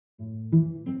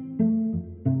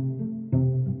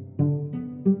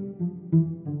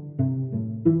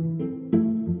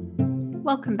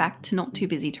Welcome back to Not Too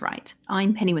Busy to Write.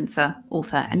 I'm Penny Windsor,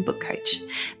 author and book coach.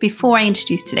 Before I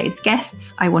introduce today's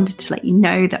guests, I wanted to let you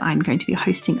know that I'm going to be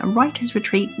hosting a writer's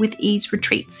retreat with Ease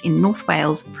Retreats in North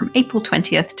Wales from April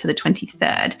 20th to the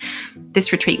 23rd.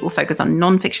 This retreat will focus on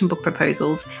non-fiction book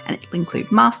proposals, and it will include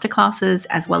masterclasses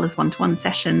as well as one-to-one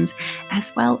sessions,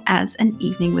 as well as an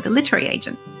evening with a literary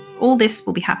agent. All this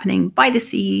will be happening by the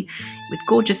sea with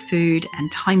gorgeous food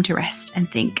and time to rest and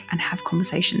think and have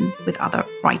conversations with other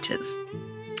writers.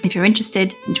 If you're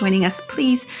interested in joining us,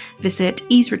 please visit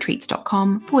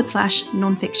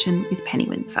easeretreats.com/nonfiction with Penny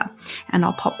Windsor, and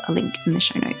I'll pop a link in the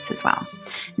show notes as well.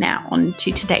 Now, on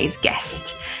to today's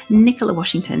guest. Nicola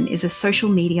Washington is a social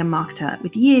media marketer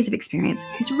with years of experience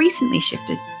who's recently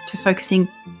shifted to focusing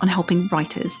on helping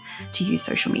writers to use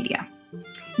social media.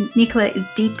 Nicola is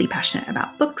deeply passionate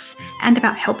about books and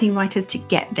about helping writers to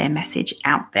get their message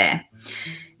out there.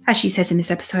 As she says in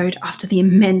this episode, after the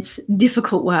immense,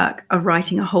 difficult work of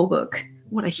writing a whole book,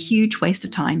 what a huge waste of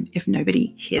time if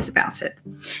nobody hears about it.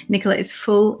 Nicola is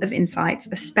full of insights,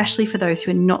 especially for those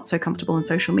who are not so comfortable on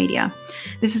social media.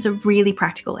 This is a really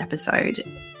practical episode.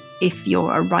 If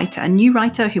you're a writer, a new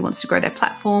writer who wants to grow their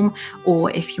platform,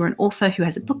 or if you're an author who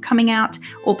has a book coming out,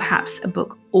 or perhaps a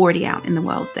book already out in the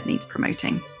world that needs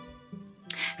promoting.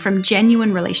 From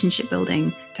genuine relationship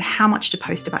building to how much to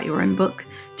post about your own book,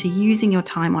 to using your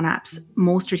time on apps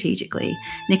more strategically,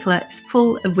 Nicola is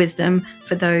full of wisdom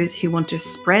for those who want to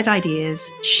spread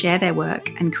ideas, share their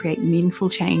work, and create meaningful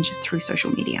change through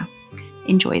social media.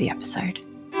 Enjoy the episode.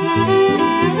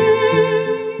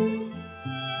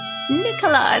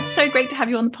 Nicola, it's so great to have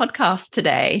you on the podcast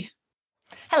today.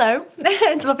 Hello,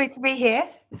 it's lovely to be here.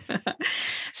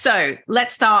 So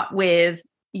let's start with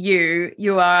you.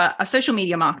 You are a social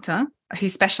media marketer who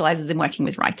specializes in working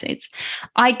with writers.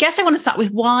 I guess I want to start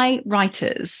with why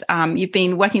writers? You've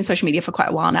been working in social media for quite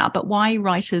a while now, but why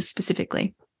writers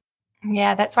specifically?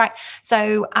 Yeah, that's right.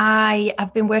 So I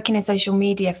have been working in social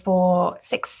media for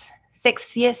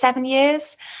 7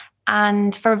 years,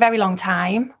 and for a very long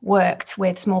time worked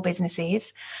with small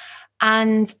businesses.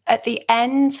 And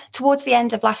towards the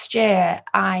end of last year,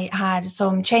 I had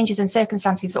some changes in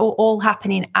circumstances all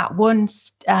happening at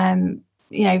once,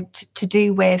 to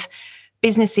do with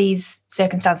businesses'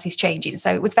 circumstances changing.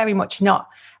 So it was very much not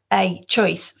a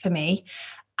choice for me.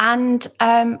 And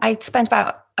I spent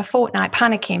about a fortnight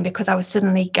panicking because I was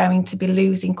suddenly going to be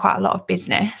losing quite a lot of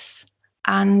business,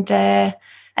 and then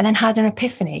had an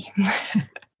epiphany.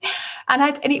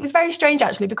 And it was very strange,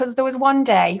 actually, because there was one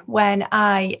day when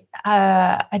I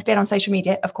had been on social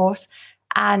media, of course,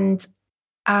 and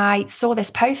I saw this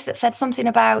post that said something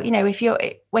about,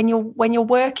 when you're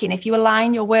working, if you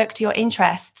align your work to your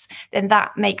interests, then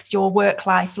that makes your work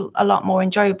life a lot more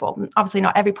enjoyable. Obviously,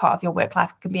 not every part of your work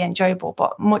life can be enjoyable,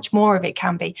 but much more of it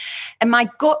can be. And my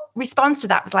gut response to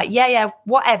that was like, yeah,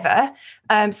 whatever.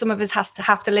 Some of us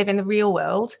have to live in the real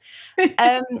world.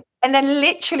 And then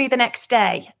literally the next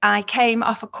day, I came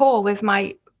off a call with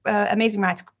my Amazing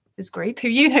Writers group, who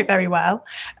you know very well,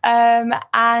 and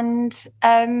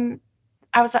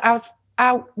I was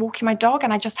out walking my dog,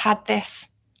 and I just had this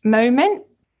moment,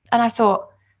 and I thought,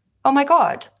 oh my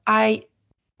God, I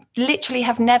literally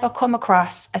have never come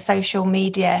across a social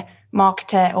media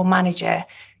marketer or manager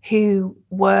who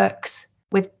works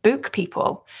with book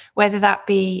people, whether that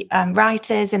be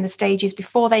writers in the stages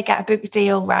before they get a book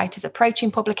deal, writers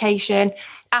approaching publication,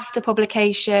 after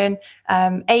publication,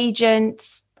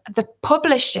 agents, the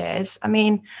publishers. I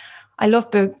mean, I love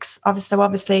books,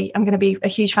 obviously I'm going to be a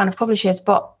huge fan of publishers,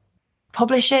 but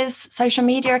publishers' social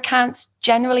media accounts,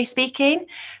 generally speaking,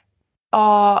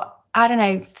 are, I don't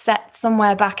know, set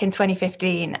somewhere back in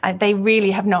 2015. They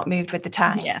really have not moved with the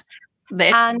times. Yes.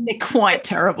 They're quite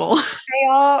terrible. They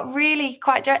are really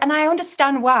quite terrible. And I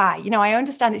understand why. I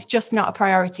understand it's just not a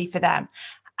priority for them.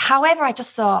 However, I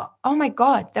just thought, oh my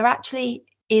God, there actually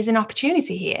is an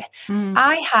opportunity here.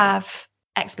 I have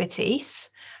expertise,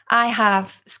 I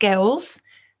have skills,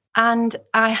 and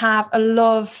I have a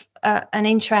love, an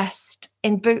interest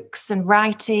in books and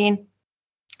writing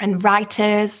and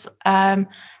writers. And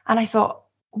I thought,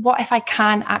 what if I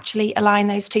can actually align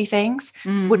those two things?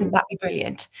 Wouldn't that be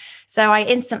brilliant? So I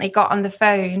instantly got on the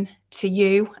phone to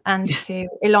you and to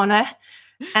Ilona,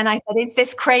 and I said, is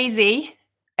this crazy?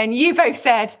 And you both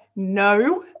said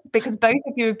no, because both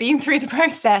of you have been through the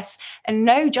process and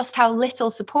know just how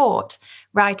little support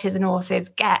writers and authors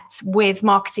get with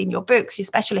marketing your books,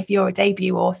 especially if you're a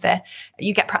debut author.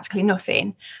 You get practically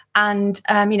nothing. And,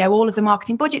 all of the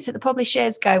marketing budgets at the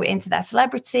publishers go into their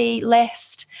celebrity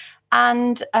list.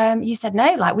 And you said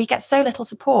no, like we get so little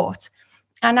support.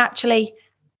 And actually,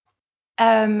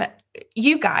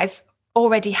 you guys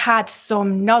already had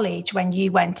some knowledge when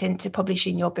you went into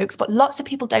publishing your books, but lots of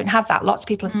people don't have that. Lots of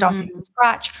people are starting from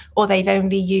scratch, or they've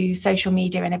only used social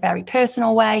media in a very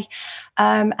personal way,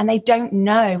 and they don't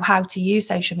know how to use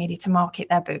social media to market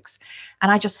their books. And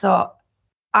I just thought,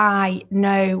 I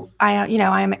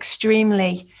am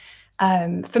extremely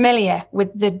familiar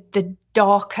with the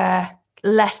darker,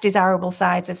 less desirable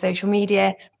sides of social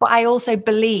media, but I also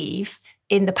believe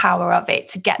in the power of it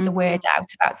to get the word out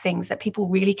about things that people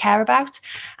really care about.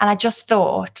 And I just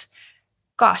thought,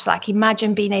 gosh, like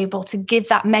imagine being able to give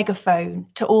that megaphone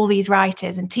to all these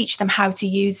writers and teach them how to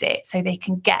use it so they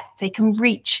can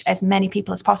reach as many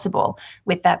people as possible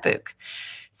with their book.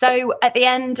 So at the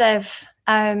end of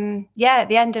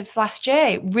last year,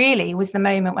 it really was the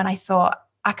moment when I thought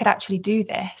I could actually do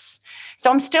this.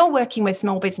 So I'm still working with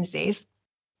small businesses,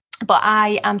 but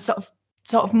I am sort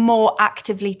of more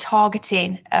actively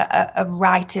targeting a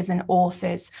writers and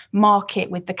authors market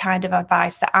with the kind of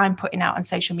advice that I'm putting out on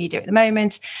social media at the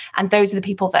moment. And those are the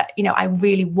people that, I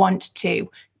really want to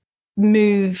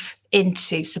move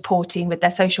into supporting with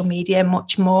their social media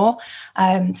much more.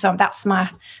 So that's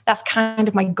kind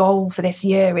of my goal for this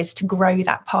year, is to grow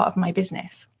that part of my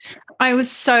business. I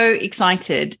was so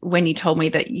excited when you told me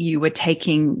that you were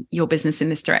taking your business in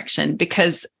this direction,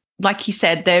 because like you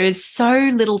said, there is so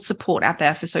little support out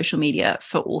there for social media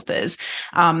for authors.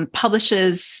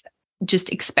 Publishers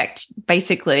just expect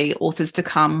basically authors to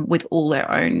come with all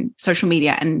their own social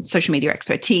media and social media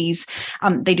expertise.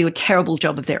 They do a terrible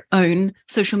job of their own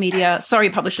social media.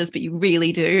 Sorry, publishers, but you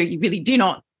really do. You really do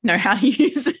not know how to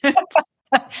use it.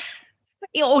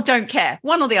 Or don't care.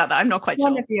 One or the other. I'm not quite sure.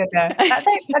 One or the other.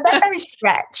 They're very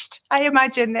stretched. I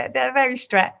imagine that they're very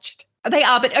stretched. They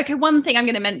are, but okay, one thing I'm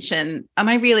going to mention, and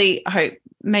I really hope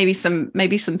maybe some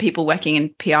people working in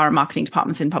PR and marketing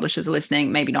departments in publishers are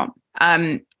listening, maybe not.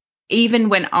 Even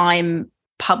when I'm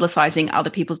publicizing other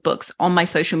people's books on my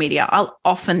social media, I'll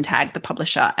often tag the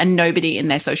publisher, and nobody in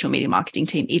their social media marketing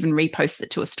team even reposts it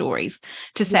to a stories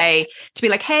to be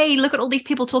like, hey, look at all these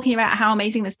people talking about how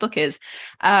amazing this book is.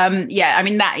 That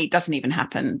it doesn't even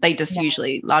happen. They just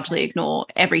usually largely ignore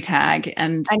every tag,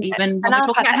 and even when we're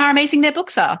talking about how amazing their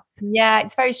books are. Yeah,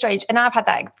 it's very strange. And I've had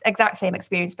that exact same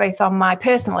experience, both on my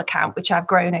personal account, which I've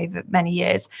grown over many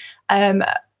years,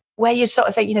 where you'd sort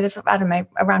of think, there's, I don't know,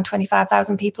 around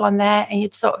 25,000 people on there. And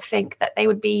you'd sort of think that they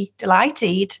would be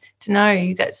delighted to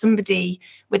know that somebody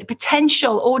with a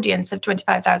potential audience of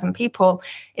 25,000 people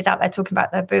is out there talking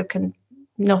about their book, and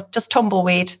not just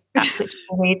tumbleweed, absolute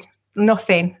tumbleweed,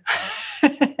 nothing.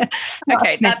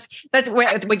 Okay, that's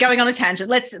we're going on a tangent.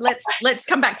 Let's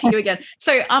come back to you again.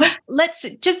 So let's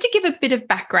just to give a bit of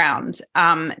background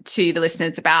to the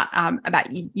listeners about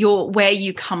where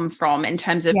you come from in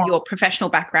terms of your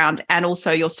professional background and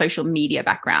also your social media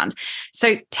background.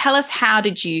 So tell us, how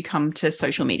did you come to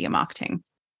social media marketing?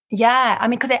 Yeah, I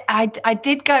mean, because I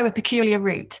did go a peculiar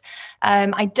route.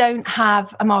 I don't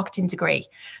have a marketing degree.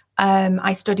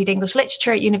 I studied English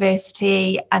literature at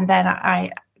university, and then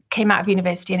I came out of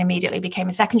university and immediately became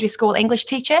a secondary school English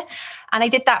teacher. And I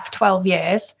did that for 12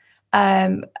 years.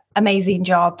 Amazing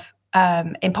job,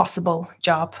 impossible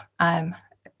job.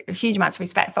 Huge amounts of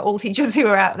respect for all teachers who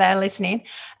are out there listening.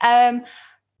 I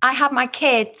had my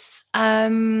kids.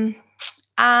 And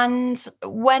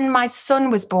when my son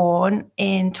was born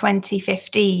in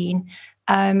 2015,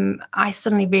 I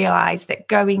suddenly realized that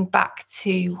going back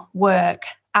to work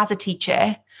as a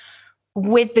teacher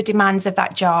with the demands of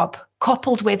that job,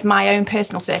 coupled with my own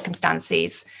personal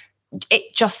circumstances, I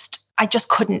just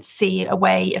couldn't see a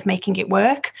way of making it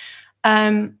work.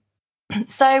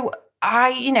 So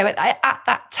at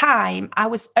that time, I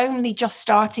was only just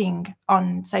starting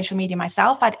on social media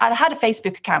myself. I'd had a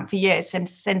Facebook account for years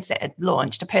since it had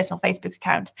launched, a personal Facebook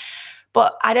account,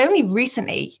 but I'd only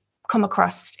recently come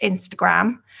across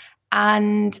Instagram.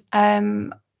 And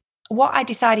what I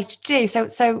decided to do,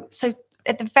 so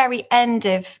at the very end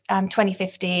of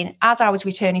 2015, as I was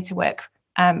returning to work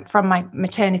from my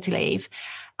maternity leave,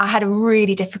 I had a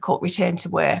really difficult return to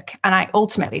work, and I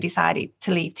ultimately decided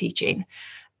to leave teaching.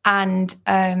 And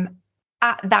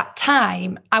at that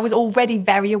time, I was already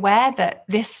very aware that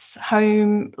this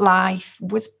home life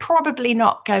was probably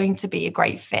not going to be a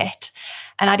great fit.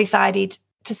 And I decided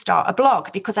to start a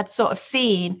blog, because I'd sort of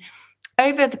seen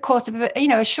over the course of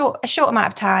a short amount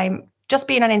of time, just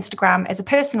being on Instagram as a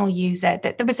personal user,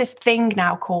 that there was this thing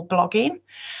now called blogging.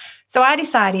 So I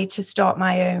decided to start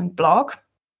my own blog.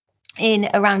 in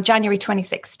around January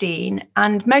 2016,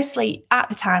 and mostly at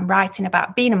the time writing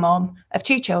about being a mum of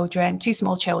two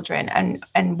small children,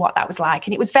 and what that was like.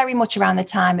 And it was very much around the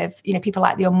time of, people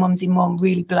like the Unmumsy Mum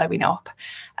really blowing up,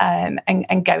 and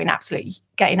getting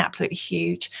absolutely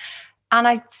huge. And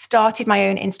I started my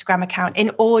own Instagram account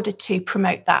in order to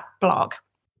promote that blog.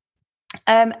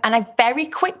 And I very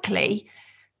quickly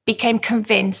became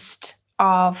convinced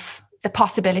of the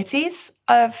possibilities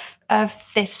of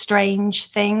this strange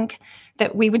thing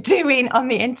that we were doing on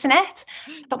the internet.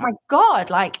 I thought, my God,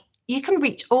 like, you can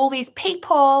reach all these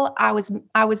people. I was,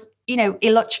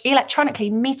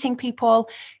 electronically meeting people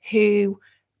who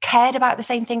cared about the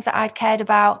same things that I'd cared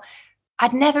about.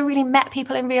 I'd never really met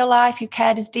people in real life who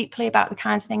cared as deeply about the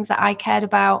kinds of things that I cared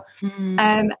about.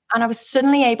 And I was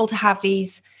suddenly able to have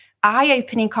these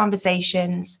eye-opening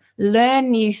conversations, learn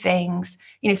new things,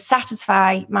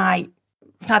 satisfy my,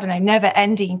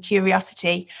 never-ending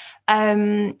curiosity,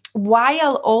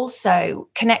 while also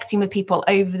connecting with people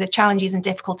over the challenges and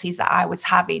difficulties that I was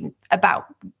having about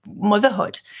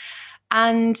motherhood.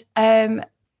 And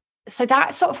so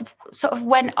that sort of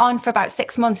went on for about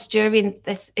 6 months during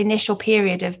this initial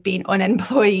period of being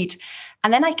unemployed.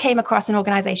 And then I came across an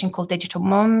organization called Digital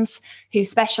Mums, who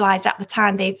specialized at the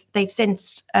time. They've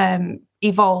since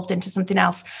evolved into something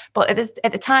else. But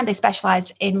at the time, they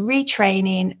specialized in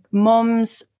retraining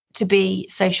mums to be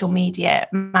social media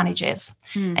managers.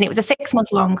 And it was a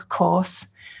 6-month long course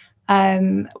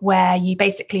where you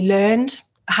basically learned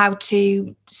how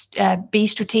to be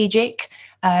strategic.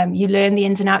 You learn the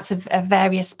ins and outs of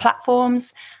various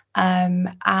platforms.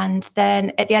 And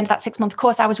then at the end of that 6-month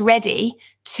course, I was ready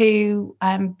to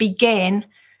begin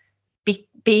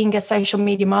being a social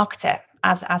media marketer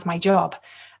as my job.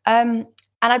 And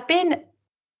I'd been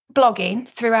blogging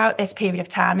throughout this period of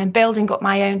time and building up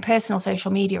my own personal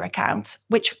social media account,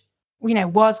 which,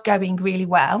 was going really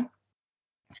well.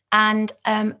 And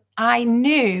I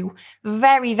knew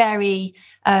very, very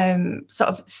sort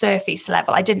of surface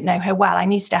level. I didn't know her well. I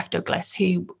knew Steph Douglas,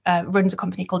 who runs a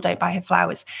company called Don't Buy Her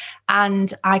Flowers.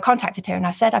 And I contacted her and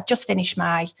I said, I've just finished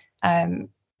my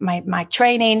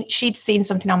training. She'd seen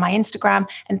something on my Instagram,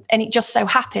 and it just so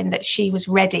happened that she was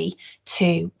ready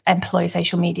to employ a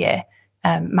social media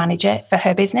manager for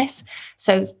her business.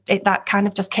 So that kind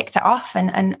of just kicked it off,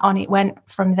 and on it went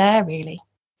from there, really.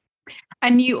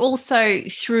 And you also,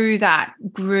 through that,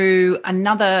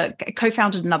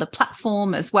 co-founded another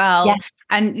platform as well. Yes.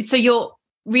 And so your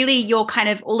kind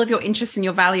of all of your interests and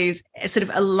your values are sort of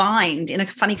aligned in a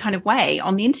funny kind of way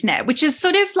on the internet, which is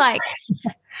sort of like,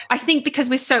 I think because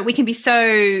we can be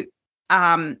so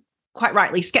quite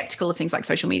rightly skeptical of things like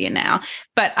social media now,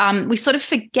 but we sort of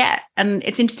forget. And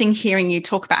it's interesting hearing you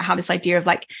talk about how this idea of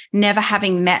like never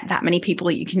having met that many people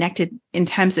that you connected in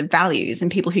terms of values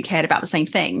and people who cared about the same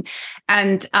thing.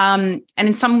 And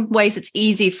in some ways it's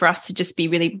easy for us to just be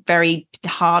really very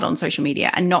hard on social media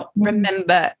and not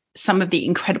remember some of the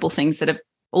incredible things that have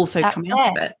also come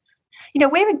out of it.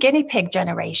 We're a guinea pig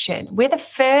generation. We're the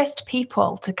first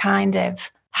people to kind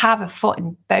of have a foot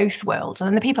in both worlds,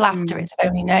 and the people after us have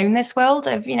only known this world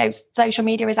of social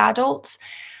media as adults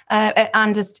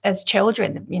and as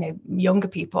children, younger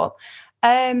people,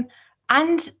 and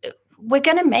we're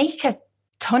going to make a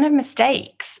ton of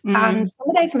mistakes, and some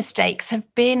of those mistakes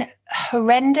have been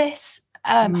horrendous,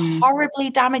 horribly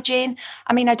damaging.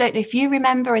 I mean, I don't know if you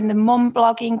remember in the mum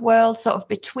blogging world, sort of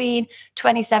between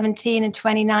 2017 and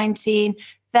 2019,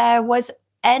 there was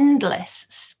endless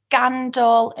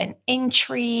scandal and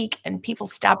intrigue and people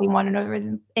stabbing one another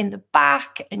in the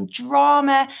back and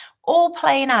drama all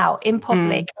playing out in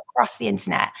public across the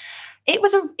internet. It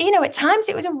was at times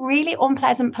it was a really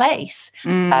unpleasant place.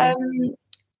 That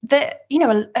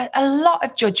a lot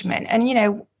of judgment,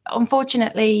 and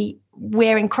unfortunately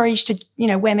we're encouraged to,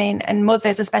 women and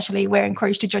mothers especially, we're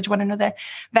encouraged to judge one another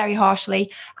very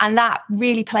harshly, and that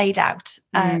really played out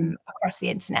across the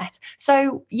internet.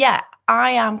 So yeah,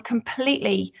 I am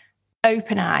completely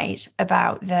open-eyed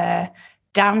about the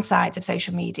downsides of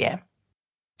social media.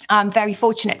 I'm very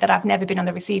fortunate that I've never been on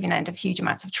the receiving end of huge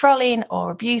amounts of trolling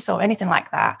or abuse or anything like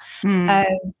that.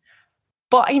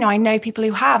 But, I know people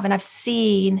who have, and I've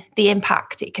seen the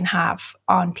impact it can have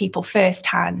on people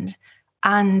firsthand.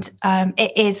 And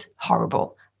it is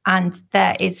horrible, and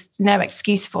there is no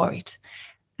excuse for it.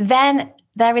 Then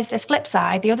there is this flip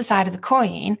side, the other side of the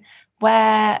coin,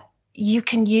 where you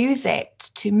can use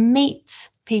it to meet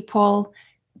people,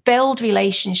 build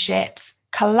relationships,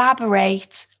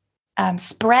 collaborate,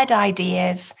 spread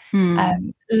ideas,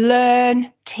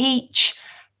 learn, teach,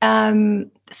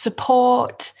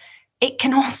 support. It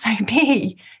can also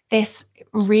be this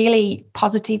really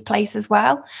positive place as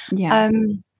well. Yeah.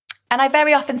 I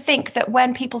very often think that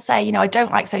when people say, I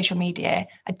don't like social media,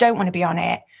 I don't want to be on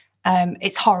it,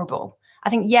 it's horrible. I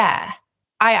think, yeah,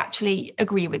 I actually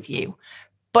agree with you,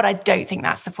 but I don't think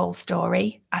that's the full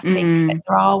story. I think that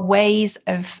there are ways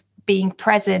of being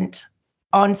present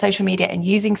on social media and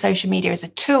using social media as a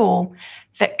tool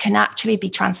that can actually be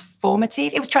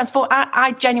transformative. It was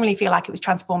I genuinely feel like it was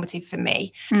transformative for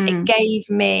me. It gave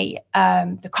me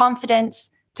the confidence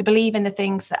to believe in the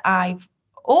things that I've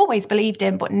always believed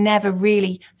in, but never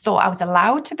really thought I was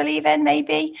allowed to believe in,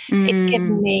 maybe. It's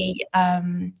given me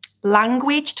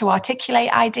language to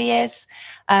articulate ideas.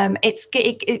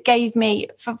 It gave me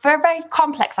for very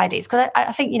complex ideas, because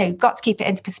I think, you've got to keep it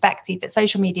into perspective that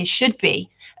social media should be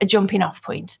a jumping off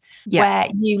point where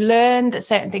you learn that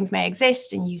certain things may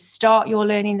exist and you start your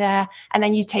learning there, and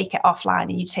then you take it offline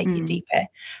and you take it deeper.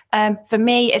 For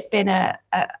me, it's been a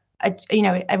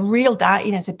real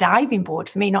it's a diving board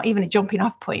for me, not even a jumping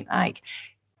off point, like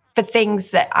for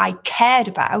things that I cared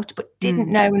about but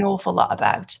didn't know an awful lot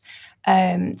about.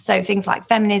 So things like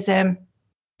feminism,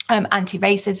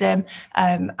 anti-racism,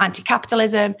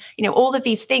 anti-capitalism, all of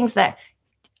these things that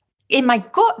in my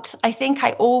gut, I think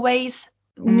I always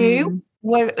knew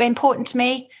were important to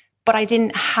me, but I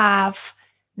didn't have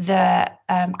the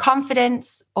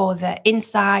confidence or the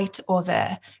insight or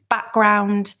the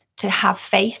background to have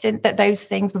faith in that those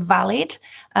things were valid.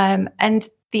 And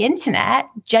the internet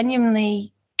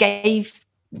genuinely gave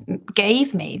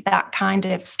me that kind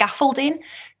of scaffolding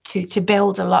to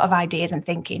build a lot of ideas and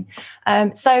thinking.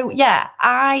 So yeah,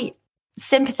 I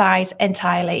sympathize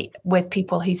entirely with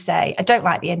people who say, I don't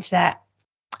like the internet.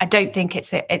 I don't think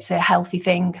it's a healthy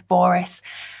thing for us.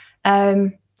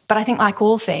 But I think, like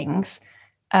all things,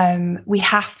 we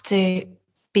have to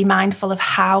be mindful of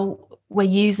how we're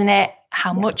using it,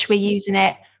 how much we're using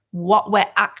it, what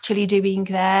we're actually doing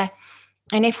there.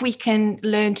 And if we can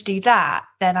learn to do that,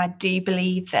 then I do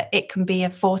believe that it can be a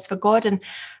force for good.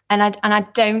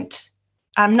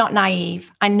 I'm not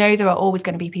naive. I know there are always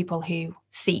going to be people who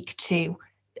seek to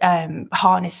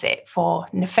harness it for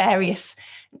nefarious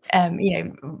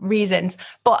reasons.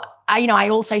 But I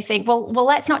also think, well,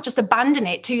 let's not just abandon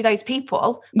it to those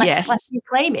people. Let's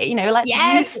reclaim it. Let's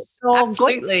use it for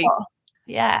absolutely. Good.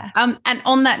 Yeah. And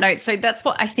on that note, so that's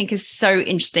what I think is so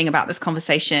interesting about this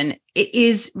conversation. It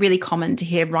is really common to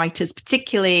hear writers,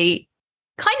 particularly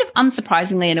kind of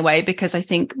unsurprisingly in a way, because I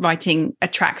think writing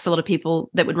attracts a lot of people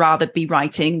that would rather be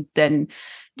writing than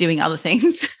doing other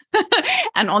things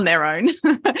and on their own.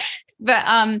 But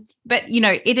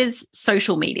it is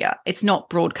social media. It's not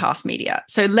broadcast media.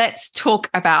 So let's talk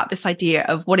about this idea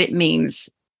of what it means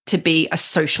to be a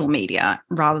social media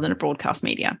rather than a broadcast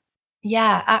media.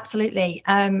 Yeah, absolutely.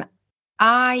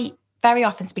 I very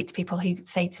often speak to people who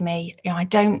say to me, I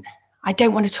don't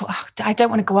want to talk. I don't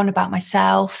want to go on about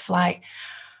myself. Like,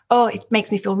 it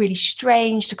makes me feel really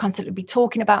strange to constantly be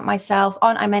talking about myself.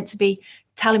 Aren't I meant to be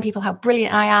telling people how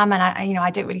brilliant I am? And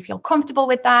I don't really feel comfortable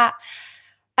with that.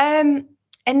 And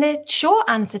the short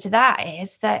answer to that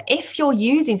is that if you're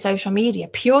using social media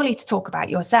purely to talk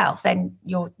about yourself, then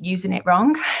you're using it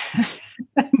wrong.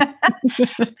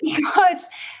 Because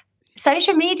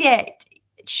social media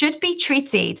should be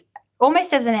treated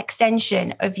almost as an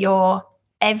extension of your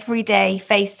everyday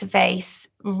face-to-face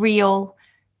real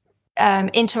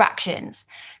interactions.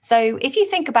 So if you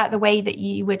think about the way that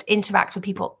you would interact with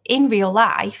people in real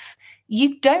life,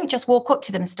 you don't just walk up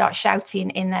to them and start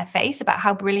shouting in their face about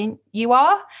how brilliant you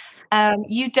are.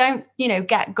 You don't,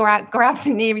 grab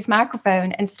the nearest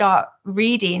microphone and start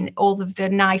reading all of the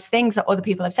nice things that other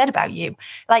people have said about you.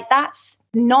 Like, that's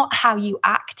not how you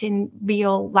act in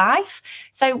real life.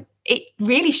 So it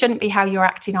really shouldn't be how you're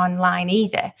acting online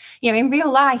either. In real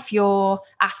life, you're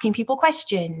asking people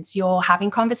questions, you're having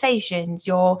conversations,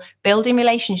 you're building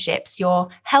relationships, you're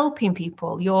helping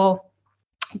people, you're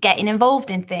getting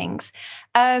involved in things.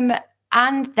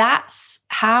 And that's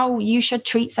how you should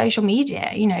treat social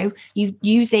media. You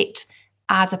use it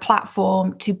as a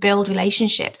platform to build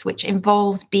relationships, which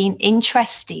involves being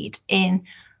interested in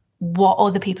what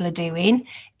other people are doing,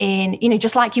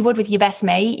 just like you would with your best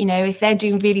mate. If they're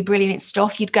doing really brilliant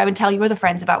stuff, you'd go and tell your other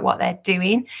friends about what they're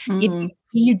doing.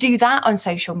 You do that on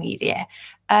social media.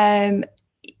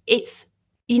 It's,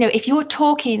 if you're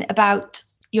talking about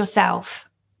yourself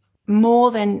more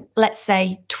than, let's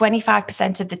say,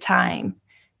 25% of the time.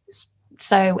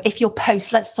 So if your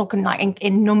post, let's talk like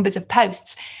in numbers of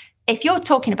posts, if you're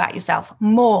talking about yourself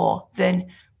more than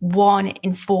 1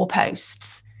 in 4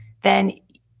 posts, then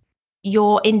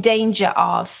you're in danger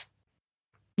of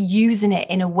using it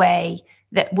in a way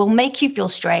that will make you feel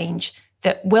strange,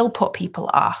 that will put people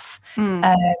off.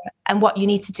 And what you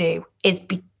need to do is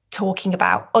be talking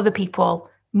about other people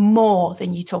more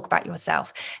than you talk about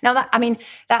yourself. Now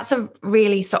that's a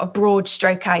really sort of broad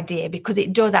stroke idea, because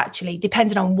it does actually,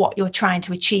 depending on what you're trying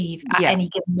to achieve at any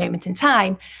given moment in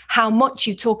time, how much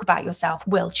you talk about yourself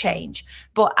will change.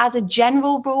 But as a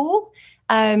general rule,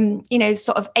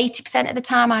 sort of 80% of the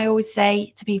time, I always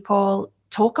say to people,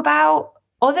 talk about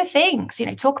other things,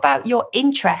 talk about your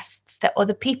interests that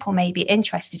other people may be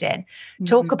interested in.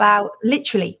 Talk about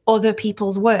literally other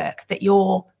people's work that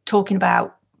you're talking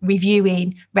about,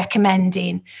 reviewing,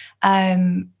 recommending,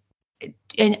 and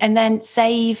then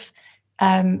save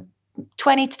 20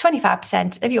 to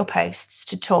 25% of your posts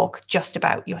to talk just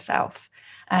about yourself.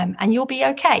 And you'll be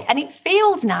okay. And it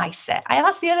feels nicer.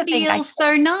 That's the other thing. It feels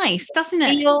so nice, doesn't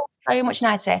it? It feels so much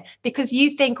nicer, because you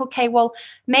think, okay, well,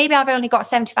 maybe I've only got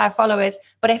 75 followers,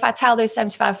 but if I tell those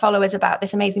 75 followers about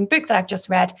this amazing book that I've just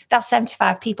read, that's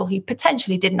 75 people who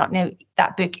potentially did not know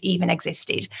that book even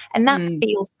existed. And that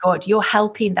feels good. You're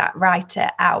helping that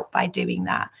writer out by doing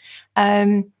that.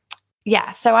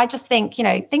 So I just think,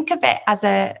 think of it as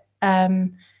a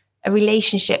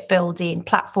relationship building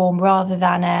platform rather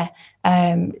than a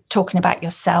talking about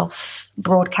yourself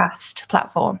broadcast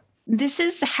platform. This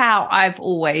is how I've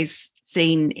always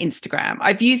seen Instagram.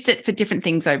 I've used it for different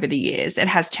things over the years. It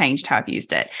has changed how I've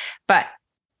used it, but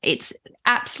its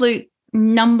absolute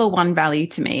number one value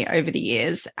to me over the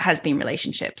years has been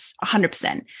relationships.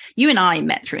 100%. You and I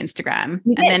met through Instagram,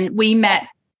 and then we met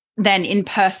then in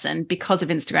person because of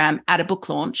Instagram at a book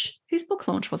launch. Whose book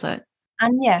launch was it?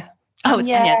 Anya. Oh, it's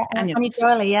Anya's. Anya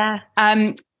Doyle, yeah.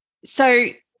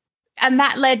 And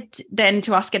that led then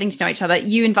to us getting to know each other.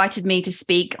 You invited me to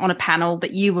speak on a panel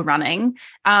that you were running.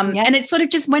 And it sort of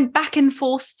just went back and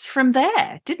forth from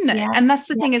there, didn't it? Yeah. And that's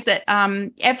the thing, is that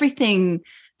everything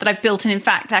that I've built, and in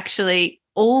fact, actually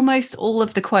almost all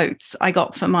of the quotes I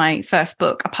got for my first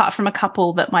book, apart from a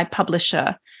couple that my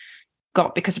publisher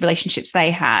got because of relationships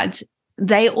they had,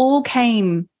 they all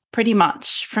came pretty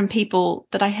much from people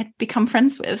that I had become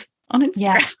friends with on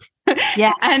Instagram.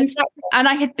 Yeah. And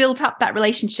I had built up that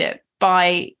relationship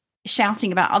by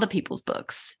shouting about other people's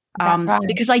books.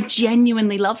 Because I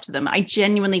genuinely loved them. I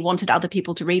genuinely wanted other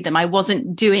people to read them. I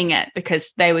wasn't doing it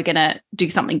because they were going to do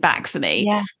something back for me.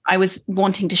 Yeah. I was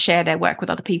wanting to share their work with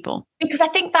other people. Because I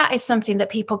think that is something that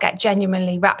people get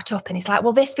genuinely wrapped up in. It's like,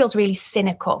 well, this feels really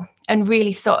cynical and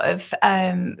really sort of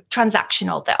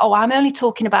transactional, that, I'm only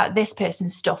talking about this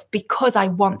person's stuff because I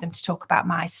want them to talk about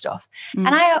my stuff. And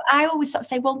I always sort of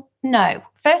say, well, no,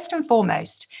 first and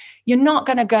foremost, you're not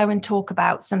going to go and talk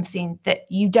about something that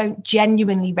you don't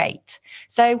genuinely rate.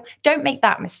 So don't make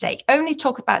that mistake. Only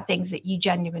talk about things that you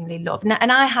genuinely love.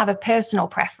 And I have a personal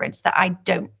preference that I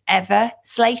don't ever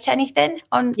slate anything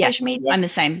on social media. I'm the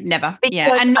same. Never.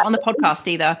 And not on the podcast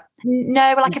either.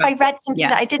 No, like if I read something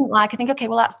that I didn't like, I think, okay,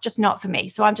 well, that's just not for me.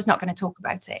 So I'm just not going to talk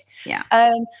about it. Yeah.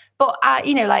 But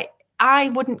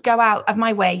I wouldn't go out of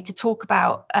my way to talk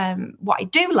about what I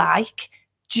do like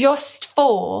just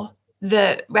for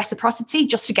the reciprocity,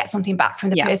 just to get something back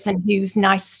from the person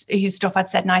whose stuff I've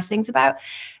said nice things about.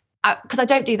 Because I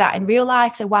don't do that in real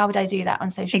life. So why would I do that on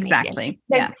social media? Exactly.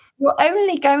 So you're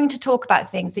only going to talk about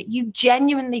things that you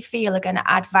genuinely feel are going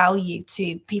to add value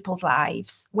to people's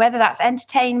lives, whether that's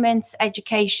entertainment,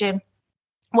 education,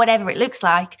 whatever it looks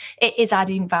like, it is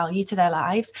adding value to their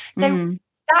lives. So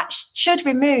that should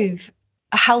remove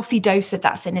a healthy dose of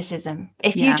that cynicism.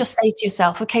 If you just say to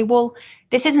yourself, okay, well,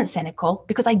 this isn't cynical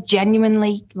because I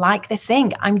genuinely like this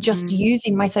thing. I'm just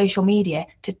using my social media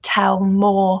to tell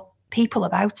more people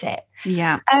about it.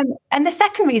 Yeah. And the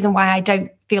second reason why I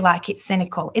don't feel like it's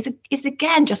cynical is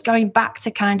again, just going back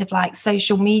to kind of like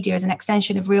social media as an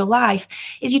extension of real life,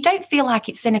 is you don't feel like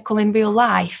it's cynical in real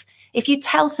life. If you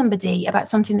tell somebody about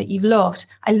something that you've loved,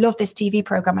 I love this TV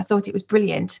program, I thought it was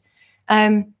brilliant.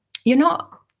 You're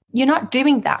not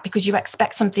doing that because you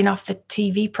expect something off the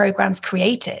TV program's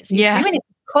creators. You're doing it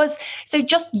because, so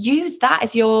just use that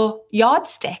as your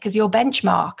yardstick, as your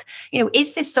benchmark.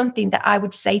 Is this something that I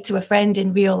would say to a friend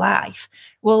in real life?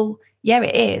 Well, yeah,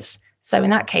 it is. So in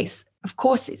that case, of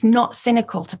course, it's not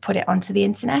cynical to put it onto the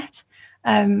internet.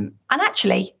 And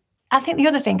actually, I think the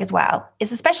other thing as well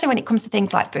is, especially when it comes to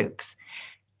things like books,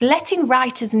 letting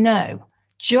writers know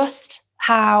just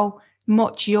how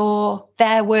much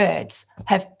their words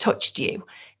have touched you,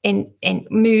 in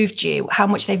moved you, how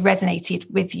much they've resonated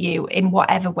with you in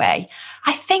whatever way,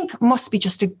 I think must be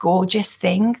just a gorgeous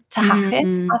thing to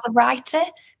happen as a writer,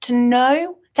 to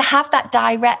know, to have that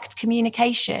direct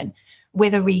communication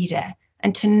with a reader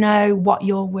and to know what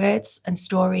your words and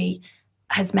story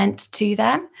has meant to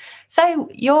them. So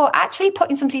you're actually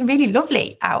putting something really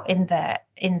lovely out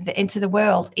into the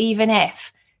world, even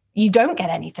if you don't get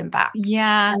anything back.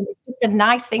 Yeah. And it's just a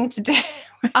nice thing to do.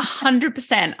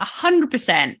 100%,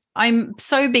 100%. I'm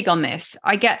so big on this.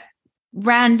 I get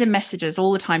random messages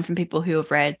all the time from people who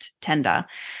have read Tender,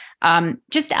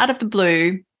 just out of the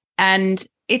blue. And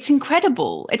it's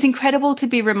incredible. It's incredible to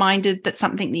be reminded that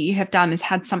something that you have done has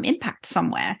had some impact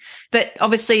somewhere. But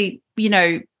obviously,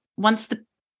 once the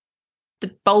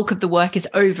bulk of the work is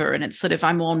over and it's sort of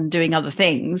I'm on doing other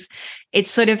things,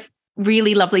 it's sort of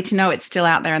really lovely to know it's still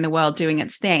out there in the world doing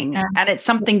its thing. Yeah. And it's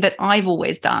something that I've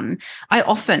always done. I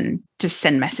often just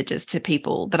send messages to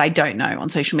people that I don't know on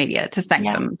social media to thank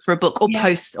them for a book, or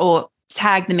post or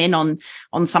tag them in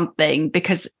on something,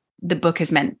 because the book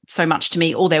has meant so much to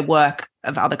me, or their work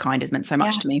of other kind has meant so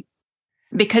much to me.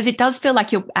 Because it does feel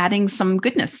like you're adding some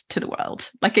goodness to the world.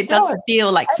 Like it does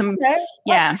feel like some,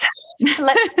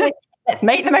 Let's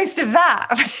make the most of that,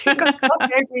 because God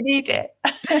knows we need it.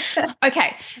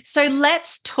 Okay, so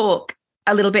let's talk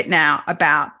a little bit now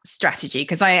about strategy,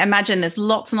 because I imagine there's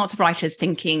lots and lots of writers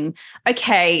thinking,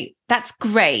 okay, that's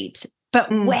great, but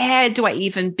where do I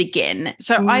even begin?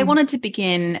 So I wanted to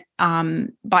begin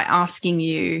by asking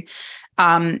you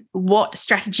what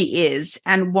strategy is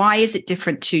and why is it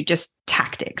different to just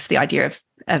tactics, the idea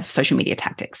of social media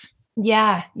tactics?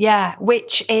 Yeah,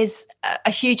 which is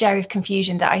a huge area of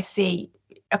confusion that I see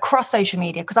across social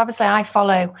media, because obviously I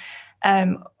follow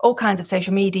all kinds of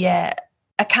social media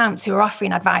accounts who are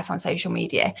offering advice on social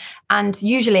media, and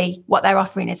usually what they're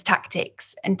offering is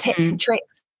tactics and tips and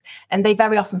tricks, and they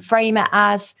very often frame it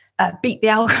as beat the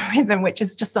algorithm, which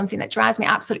is just something that drives me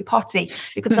absolutely potty,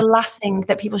 because the last thing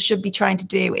that people should be trying to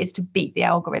do is to beat the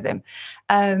algorithm.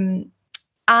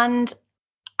 And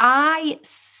I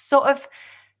sort of,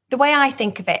 the way I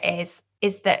think of it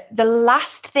is that the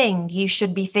last thing you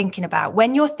should be thinking about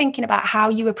when you're thinking about how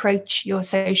you approach your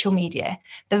social media,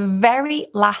 the very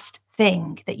last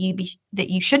thing that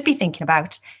you should be thinking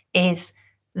about is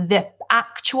the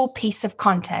actual piece of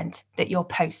content that you're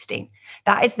posting.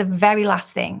 That is the very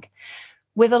last thing.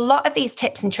 With a lot of these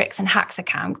tips and tricks and hacks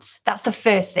accounts, that's the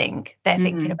first thing they're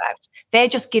thinking about. They're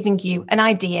just giving you an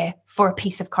idea for a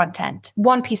piece of content,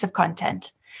 one piece of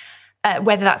content.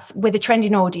 Whether that's with a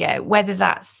trending audio, whether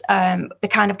that's the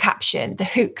kind of caption, the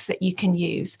hooks that you can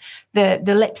use, the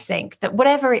lip sync, that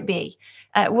whatever it be,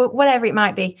 whatever it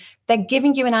might be, they're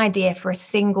giving you an idea for a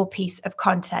single piece of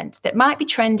content that might be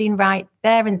trending right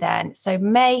there and then. So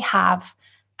may have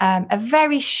a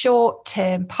very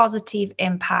short-term positive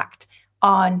impact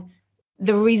on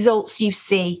the results you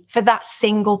see for that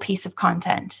single piece of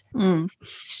content.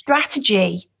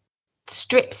 Strategy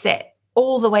strips it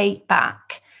all the way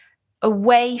back,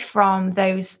 away from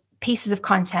those pieces of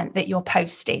content that you're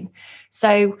posting.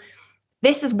 So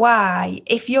this is why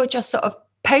if you're just sort of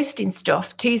posting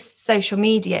stuff to social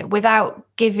media without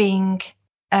giving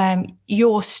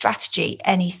your strategy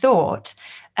any thought,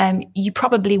 you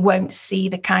probably won't see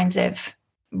the kinds of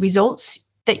results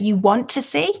that you want to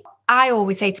see. I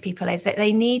always say to people is that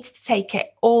they need to take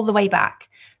it all the way back.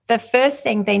 The first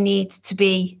thing they need to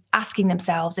be asking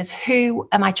themselves is, who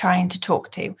am I trying to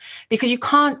talk to? Because you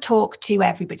can't talk to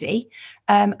everybody.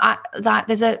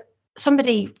 There's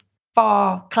somebody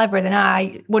far cleverer than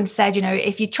I once said,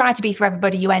 if you try to be for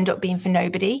everybody, you end up being for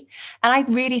nobody. And I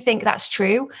really think that's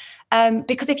true.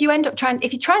 Because if you're trying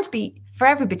to be for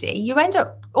everybody, you end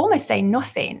up almost saying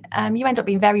nothing. You end up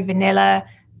being very vanilla,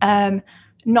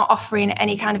 not offering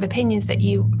any kind of opinions that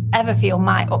you ever feel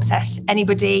might upset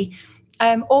anybody.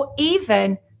 Or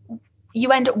even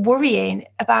you end up worrying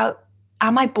about,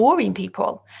 am I boring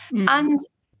people? And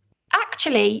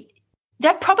actually,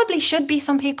 there probably should be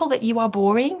some people that you are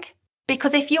boring,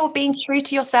 because if you're being true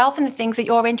to yourself and the things that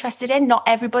you're interested in, not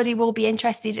everybody will be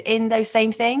interested in those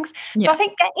same things. Yeah. So I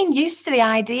think getting used to the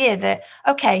idea that,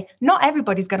 okay, not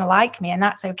everybody's going to like me, and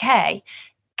that's okay,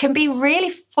 can be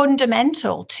really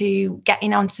fundamental to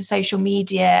getting onto social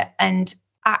media and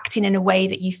acting in a way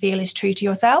that you feel is true to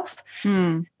yourself.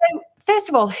 So first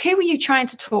of all, who are you trying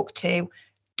to talk to?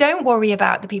 Don't worry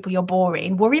about the people you're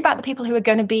boring. Worry about the people who are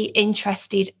going to be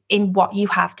interested in what you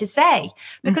have to say,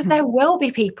 because there will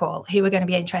be people who are going to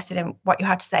be interested in what you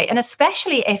have to say. And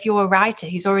especially if you're a writer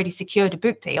who's already secured a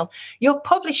book deal, your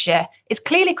publisher is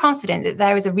clearly confident that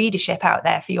there is a readership out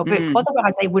there for your book.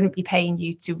 Otherwise, they wouldn't be paying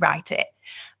you to write it.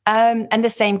 And the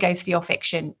same goes for your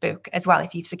fiction book as well.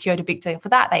 If you've secured a big deal for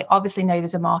that, they obviously know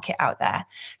there's a market out there.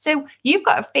 So you've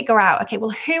got to figure out, okay, well,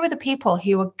 who are the people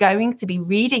who are going to be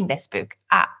reading this book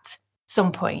at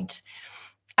some point?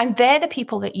 And they're the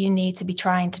people that you need to be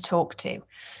trying to talk to.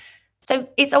 So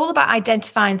it's all about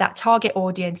identifying that target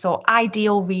audience or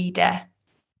ideal reader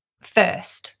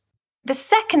first. The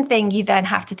second thing you then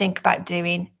have to think about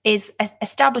doing is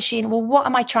establishing, well, what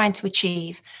am I trying to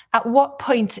achieve? At what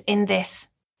point in this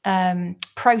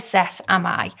process am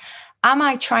I? Am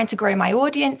I trying to grow my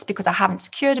audience because I haven't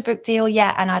secured a book deal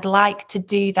yet, and I'd like to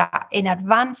do that in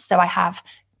advance so I have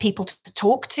people to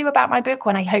talk to about my book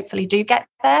when I hopefully do get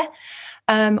there?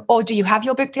 Or do you have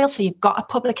your book deal, so you've got a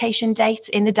publication date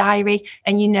in the diary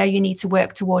and you know you need to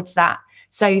work towards that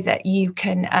so that you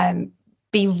can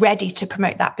be ready to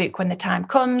promote that book when the time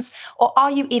comes? Or are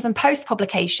you even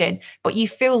post-publication, but you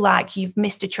feel like you've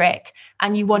missed a trick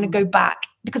and you want to go back,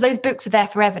 because those books are there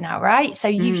forever now, right? So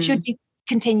you should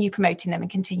continue promoting them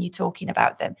and continue talking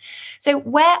about them. So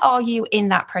where are you in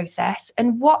that process,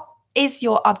 and what is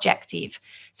your objective?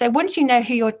 So once you know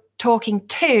who you're talking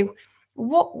to,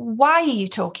 why are you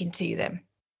talking to them?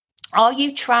 Are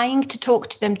you trying to talk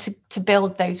to them to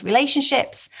build those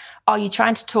relationships? Are you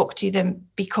trying to talk to them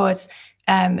because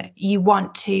you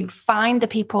want to find the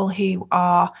people who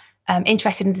are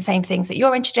interested in the same things that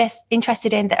you're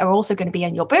interested in, that are also going to be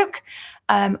in your book?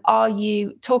 Are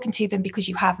you talking to them because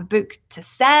you have a book to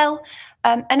sell?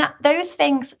 And those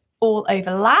things all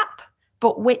overlap,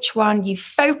 but which one you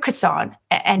focus on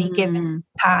at any given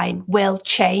time will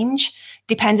change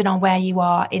depending on where you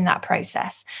are in that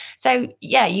process. So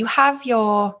yeah, you have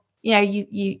your,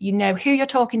 you know who you're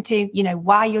talking to, you know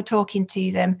why you're talking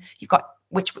to them. You've got,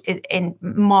 which in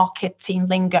marketing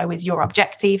lingo is your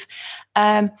objective.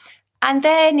 And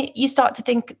then you start to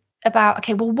think about,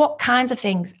 okay, well, what kinds of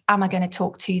things am I going to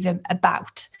talk to them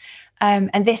about?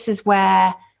 And this is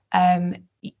where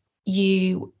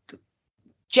you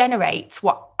generate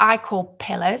what I call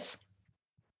pillars.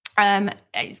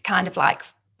 It's kind of like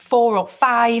 4 or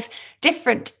 5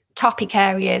 different topic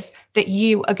areas that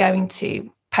you are going to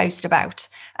post about.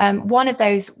 One of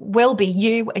those will be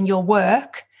you and your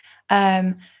work,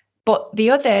 but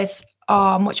the others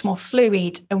are much more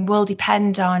fluid and will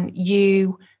depend on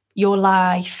you, your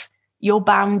life, your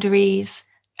boundaries,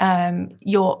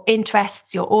 your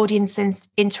interests, your audience's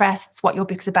interests, what your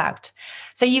book's about.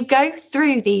 So you go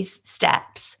through these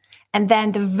steps, and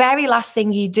then the very last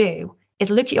thing you do is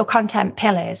look at your content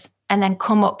pillars and then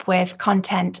come up with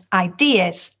content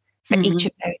ideas for each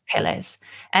of those pillars.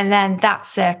 And then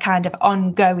that's a kind of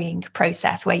ongoing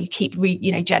process where you keep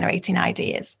generating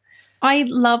ideas. I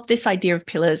love this idea of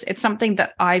pillars. It's something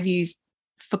that I've used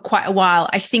for quite a while.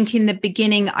 I think in the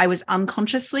beginning I was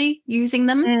unconsciously using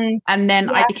them, and then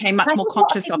I became much more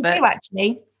conscious of it.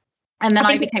 Actually, and then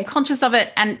I became conscious of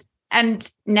it,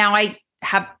 and now I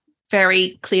have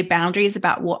very clear boundaries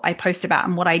about what I post about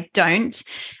and what I don't,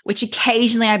 which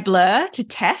occasionally I blur to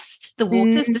test the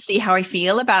waters to see how I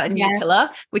feel about a new pillar,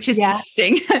 which is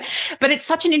interesting. But it's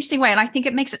such an interesting way, and I think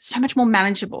it makes it so much more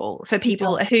manageable for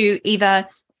people who either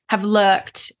have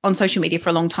lurked on social media for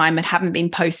a long time and haven't been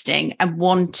posting and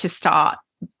want to start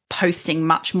posting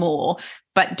much more,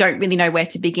 but don't really know where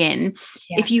to begin.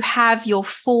 If you have your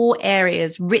 4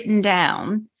 areas written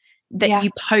down that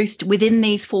you post within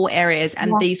these 4 areas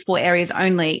and these 4 areas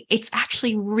only, it's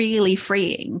actually really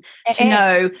freeing to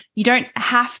know you don't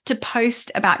have to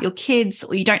post about your kids,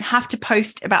 or you don't have to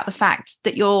post about the fact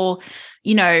that you're,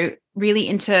 really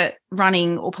into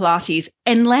running or Pilates,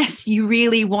 unless you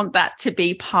really want that to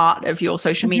be part of your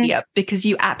social media, because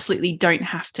you absolutely don't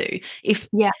have to. If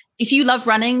you love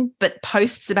running, but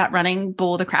posts about running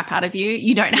bore the crap out of you,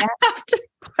 you don't have to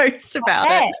post about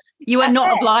it. You are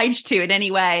not obliged to in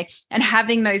any way. And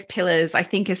having those pillars, I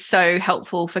think, is so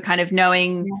helpful for kind of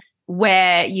knowing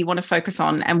where you want to focus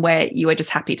on and where you are just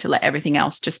happy to let everything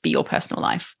else just be your personal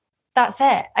life. That's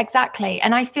it. Exactly.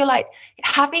 And I feel like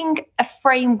having a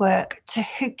framework to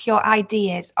hook your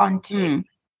ideas onto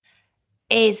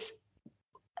is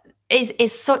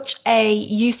such a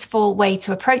useful way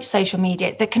to approach social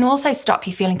media that can also stop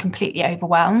you feeling completely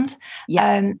overwhelmed.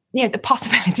 The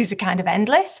possibilities are kind of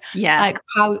endless. Like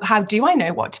how do I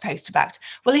know what to post about?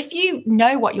 Well, if you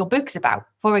know what your book's about,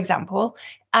 for example,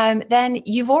 then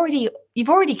you've already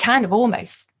kind of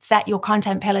almost set your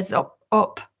content pillars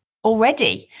up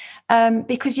already,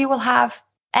 because you will have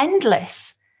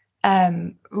endless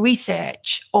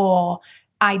research or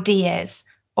ideas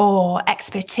or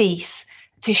expertise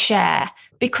to share,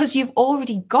 because you've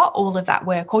already got all of that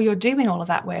work, or you're doing all of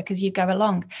that work as you go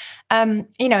along. And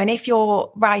if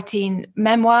you're writing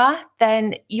memoir,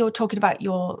 then you're talking about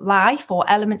your life or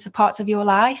elements of parts of your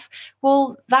life.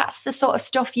 Well, that's the sort of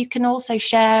stuff you can also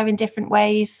share in different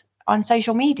ways on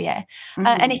social media.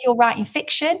 And if you're writing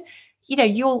fiction,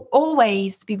 you'll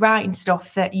always be writing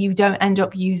stuff that you don't end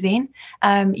up using.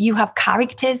 You have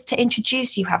characters to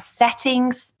introduce, you have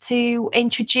settings to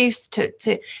introduce,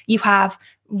 you have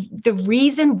the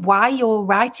reason why you're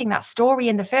writing that story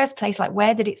in the first place, like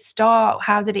where did it start,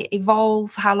 how did it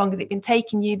evolve, how long has it been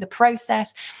taking you, the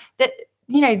process. That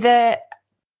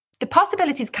the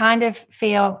possibilities kind of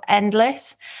feel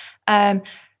endless,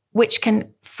 which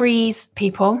can freeze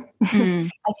people. I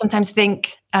sometimes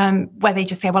think where they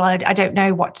just say, well, I don't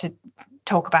know what to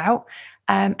talk about.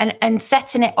 And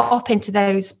setting it up into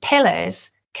those pillars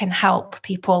can help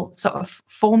people sort of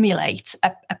formulate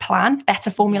a plan, better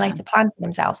formulate a plan for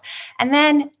themselves. And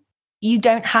then you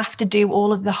don't have to do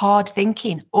all of the hard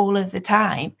thinking all of the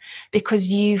time, because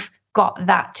you've got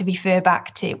that to refer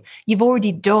back to. You've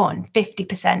already done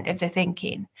 50% of the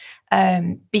thinking,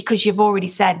 because you've already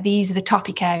said, these are the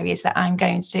topic areas that I'm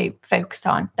going to focus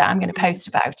on, that I'm going to post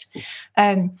about.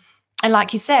 And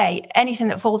like you say, anything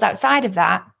that falls outside of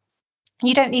that,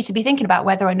 you don't need to be thinking about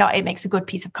whether or not it makes a good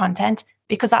piece of content,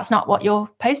 because that's not what you're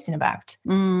posting about.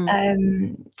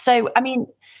 So, I mean,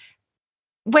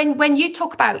 when you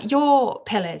talk about your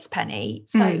pillars, Penny,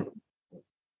 so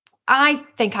I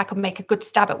think I could make a good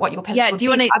stab at what your pillars would be. Do you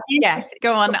want to? Yeah,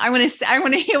 go on. I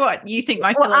want to hear what you think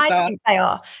my pillars are. I think they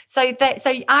are. So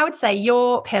I would say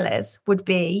your pillars would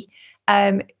be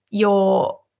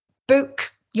your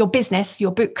book, your business,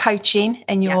 your book coaching,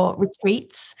 and your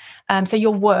retreats. So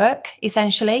your work,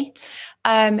 essentially.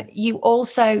 You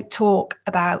also talk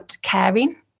about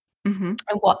caring, and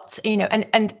what,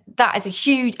 and that is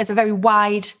a very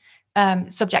wide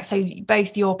subject. So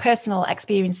both your personal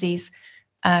experiences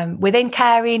within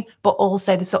caring, but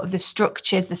also the sort of the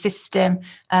structures, the system,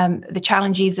 the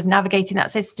challenges of navigating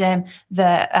that system,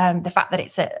 the fact that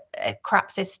it's a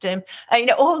crap system,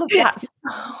 all of that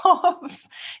stuff.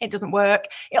 It doesn't work.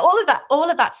 All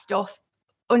of that stuff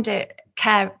under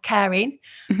caring.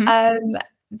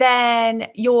 Then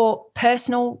your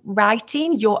personal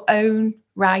writing, your own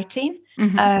writing,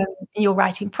 your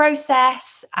writing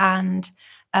process, and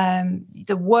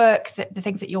the work, the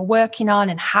things that you're working on,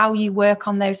 and how you work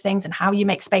on those things, and how you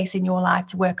make space in your life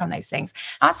to work on those things.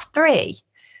 That's 3.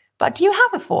 But do you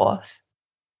have a 4th?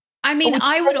 I mean,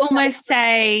 I would almost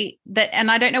say that,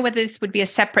 and I don't know whether this would be a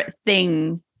separate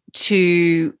thing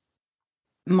to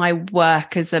my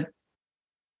work as a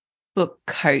book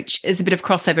coach, is a bit of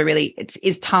crossover, really.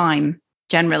 Is time,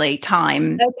 generally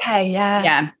time. Okay,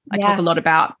 yeah. I talk a lot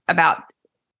about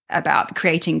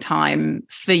creating time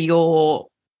for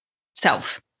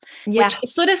yourself, which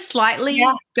sort of slightly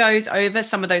goes over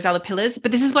some of those other pillars.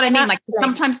 But this is what I mean. Like,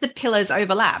 sometimes the pillars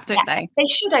overlap, don't they? They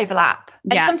should overlap.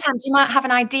 And sometimes you might have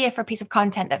an idea for a piece of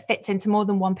content that fits into more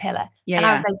than one pillar. And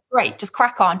I would say, great, just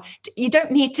crack on. You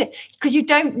don't need to,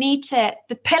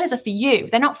 the pillars are for you.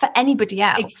 They're not for anybody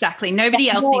else. Exactly. Nobody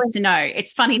else needs to know.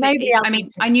 It's funny that,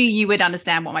 I knew you would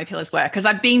understand what my pillars were, because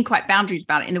I've been quite boundaried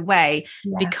about it in a way,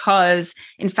 because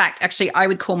in fact, actually, I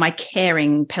would call my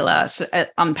caring pillar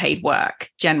unpaid work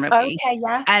generally. Okay,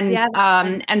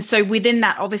 yeah. And so within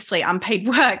that, obviously, unpaid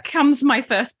work comes my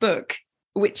first book,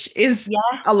 which is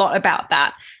a lot about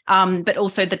that. But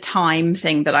also the time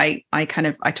thing that I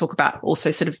talk about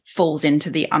also sort of falls into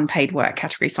the unpaid work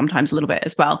category sometimes a little bit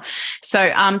as well.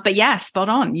 So, but yeah, spot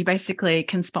on. You basically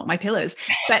can spot my pillars.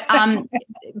 But that's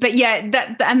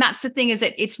the thing, is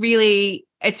that it's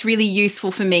really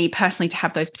useful for me personally to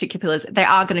have those particular pillars. They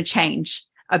are going to change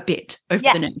a bit over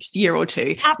the next year or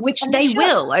two, which they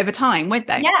will over time, won't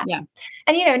they? Yeah.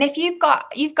 And and if you've got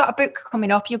a book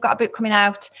coming up, you've got a book coming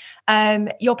out,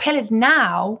 your pillars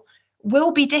now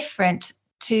will be different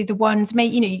to the ones.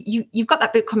 You've got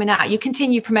that book coming out, you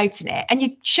continue promoting it, and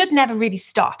you should never really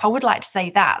stop. I would like to say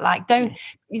that, like, don't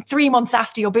 3 months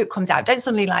after your book comes out, don't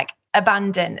suddenly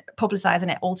abandon publicizing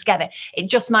it altogether. It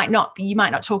just might not be, you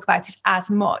might not talk about it as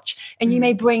much, and you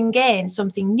may bring in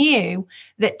something new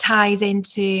that ties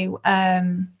into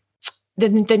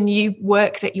the new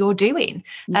work that you're doing.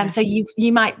 So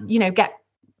you might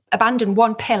abandon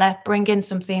one pillar, bring in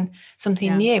something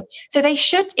new. So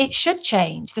it should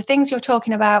change. The things you're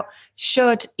talking about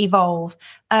should evolve.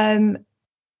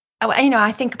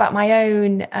 I think about my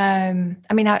own,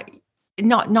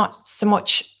 not so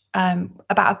much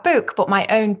about a book, but my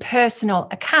own personal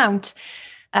account,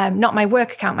 not my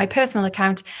work account, my personal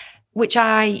account, which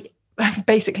I have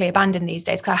basically abandoned these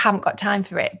days because I haven't got time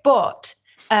for it. But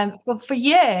for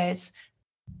years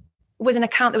was an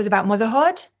account that was about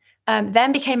motherhood.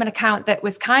 Then became an account that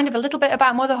was kind of a little bit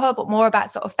about motherhood, but more about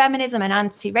sort of feminism and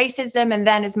anti-racism. And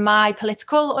then as my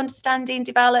political understanding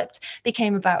developed,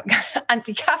 became about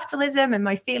anti-capitalism and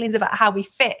my feelings about how we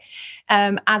fit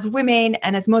as women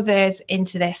and as mothers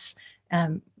into this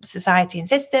society and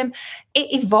system.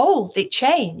 It evolved, it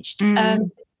changed.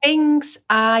 Things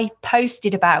I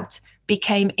posted about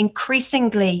became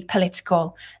increasingly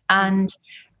political and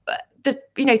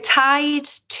tied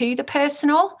to the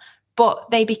personal, but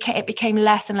it became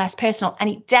less and less personal, and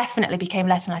it definitely became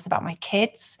less and less about my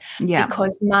kids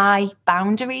because my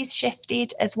boundaries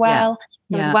shifted as well.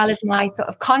 As well as my sort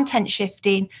of content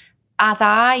shifting as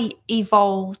I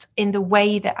evolved in the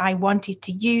way that I wanted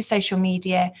to use social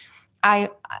media.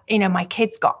 My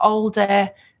kids got older,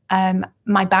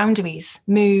 my boundaries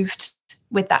moved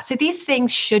with that. So these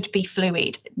things should be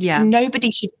fluid.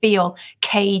 Nobody should feel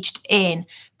caged in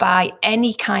by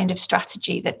any kind of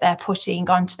strategy that they're putting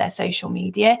onto their social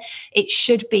media. It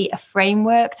should be a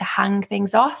framework to hang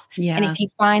things off. And if you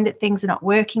find that things are not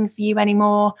working for you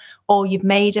anymore, or you've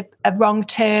made a wrong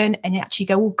turn and you actually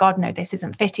go, oh God, no, this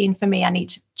isn't fitting for me, I need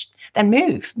to then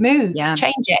move,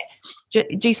 change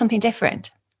it, do something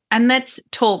different. And let's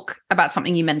talk about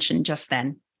something you mentioned just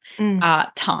then.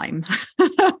 Time.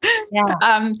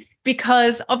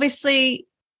 Because obviously,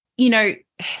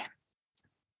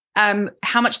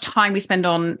 how much time we spend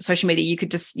on social media, you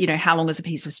could just, how long is a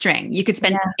piece of string? You could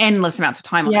spend endless amounts of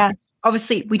time on it.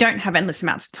 Obviously, we don't have endless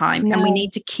amounts of time, and we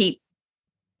need to keep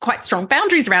quite strong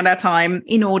boundaries around our time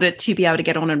in order to be able to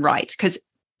get on and write, because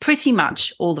pretty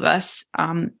much all of us,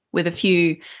 with a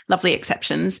few lovely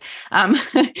exceptions,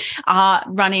 are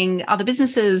running other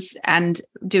businesses and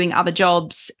doing other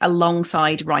jobs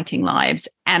alongside writing lives.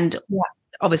 And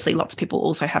obviously lots of people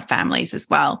also have families as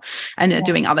well and are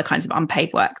doing other kinds of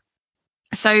unpaid work.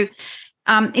 So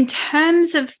in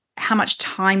terms of how much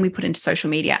time we put into social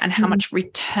media and how much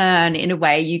return in a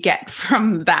way you get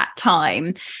from that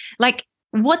time, like,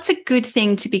 what's a good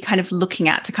thing to be kind of looking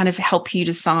at to kind of help you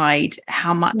decide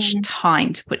how much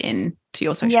time to put in to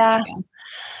your social media?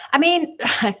 I mean,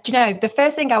 the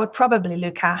first thing I would probably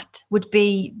look at would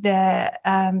be the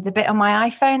bit on my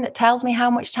iPhone that tells me how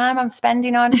much time I'm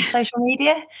spending on social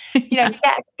media.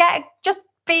 Just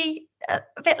be a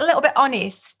little bit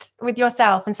honest with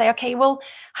yourself and say, okay, well,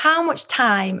 how much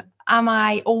time am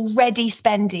I already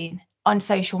spending on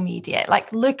social media?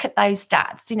 Like, look at those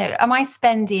stats. Am I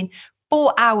spending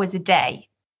 4 hours a day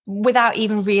without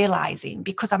even realizing,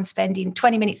 because I'm spending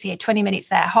 20 minutes here, 20 minutes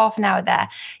there, half an hour there?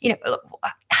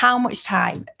 How much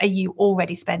time are you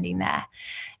already spending there?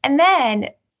 And then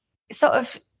sort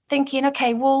of thinking,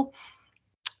 okay, well,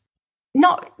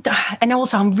 and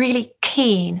also I'm really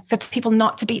keen for people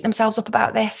not to beat themselves up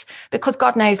about this, because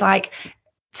God knows, like,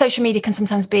 social media can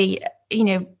sometimes be,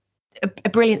 a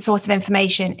brilliant source of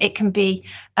information. It can be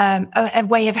a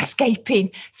way of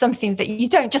escaping something that you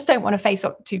don't want to face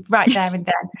up to right there and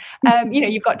then.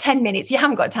 You've got 10 minutes. You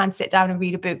haven't got time to sit down and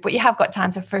read a book, but you have got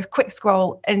time for a quick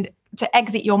scroll and to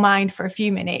exit your mind for a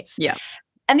few minutes.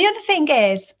 And the other thing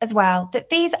is as well that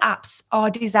these apps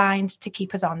are designed to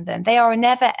keep us on them. They are a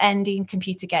never-ending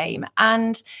computer game.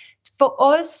 And for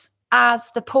us, as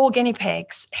the poor guinea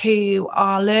pigs who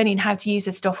are learning how to use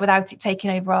this stuff without it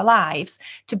taking over our lives,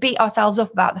 to beat ourselves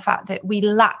up about the fact that we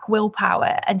lack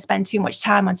willpower and spend too much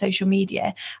time on social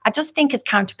media, I just think is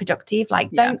counterproductive.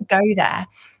 Like, don't go there.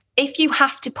 If you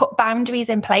have to put boundaries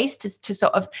in place to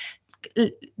sort of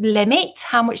limit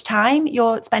how much time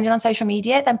you're spending on social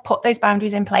media, then put those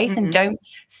boundaries in place and don't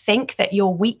think that you're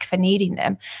weak for needing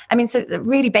them. I mean, so the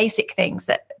really basic things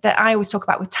that I always talk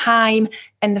about with time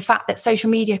and the fact that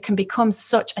social media can become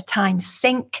such a time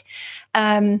sink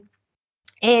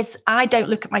is I don't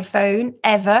look at my phone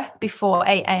ever before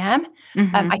 8 a.m.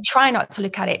 I try not to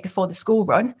look at it before the school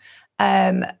run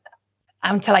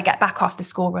until I get back off the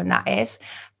school run, that is.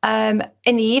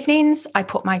 In the evenings, I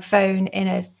put my phone in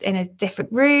a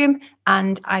different room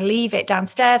and I leave it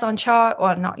downstairs on charge,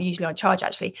 or not usually on charge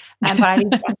actually, but I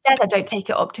leave it downstairs. I don't take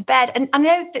it up to bed. And I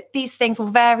know that these things will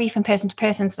vary from person to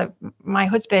person. So my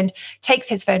husband takes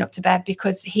his phone up to bed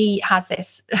because he has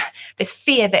this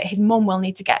fear that his mum will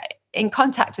need to get in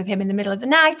contact with him in the middle of the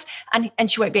night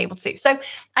and she won't be able to. So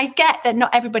I get that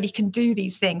not everybody can do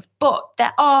these things, but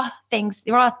there are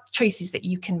choices that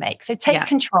you can make. So take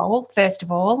control, first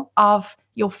of all, of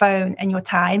your phone and your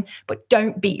time, but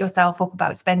don't beat yourself up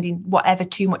about spending whatever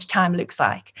too much time looks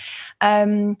like.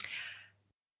 Then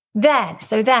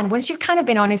once you've kind of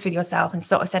been honest with yourself and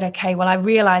sort of said, okay, well, I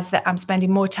realize that I'm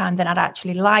spending more time than I'd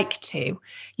actually like to,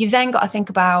 you've then got to think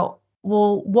about,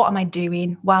 well, what am I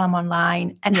doing while I'm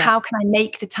online, and how can I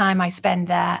make the time I spend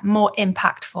there more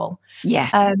impactful?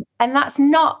 And that's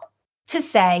not to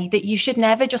say that you should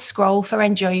never just scroll for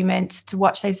enjoyment, to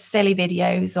watch those silly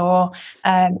videos, or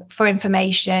for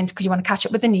information because you want to catch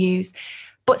up with the news,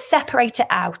 but separate it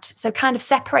out. So kind of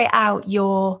separate out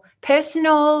your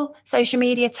personal social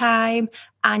media time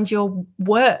and your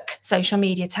work social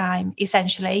media time,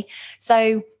 essentially.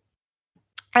 So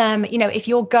if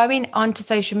you're going onto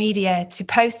social media to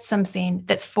post something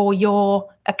that's for your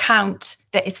account,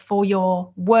 that is for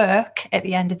your work at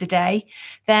the end of the day,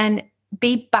 then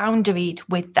be boundaried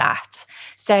with that.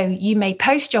 So you may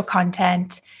post your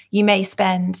content, you may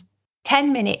spend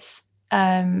 10 minutes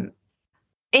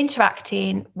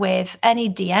interacting with any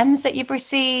DMs that you've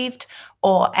received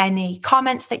or any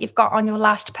comments that you've got on your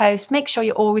last post. Make sure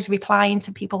you're always replying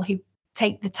to people who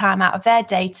take the time out of their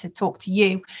day to talk to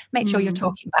you. Make sure you're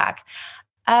talking back.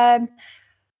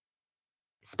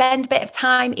 Spend a bit of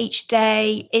time each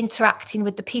day interacting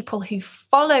with the people who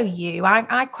follow you.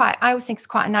 I always think it's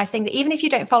quite a nice thing that even if you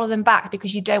don't follow them back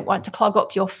because you don't want to clog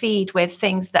up your feed with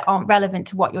things that aren't relevant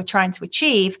to what you're trying to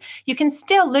achieve, you can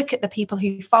still look at the people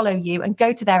who follow you and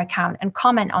go to their account and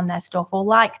comment on their stuff or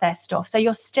like their stuff. So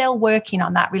you're still working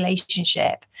on that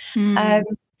relationship.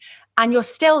 And you're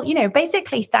still,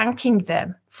 basically thanking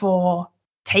them for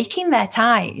taking their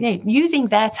time, using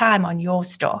their time on your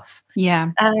stuff.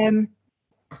 Yeah.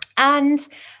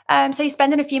 So you're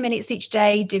spending a few minutes each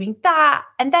day doing that,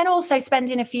 and then also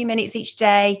spending a few minutes each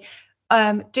day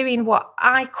doing what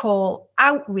I call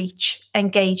outreach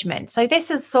engagement. So this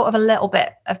is sort of a little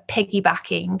bit of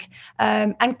piggybacking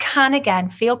and can again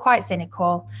feel quite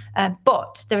cynical,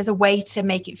 but there is a way to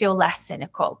make it feel less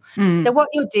cynical. So what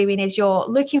you're doing is you're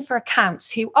looking for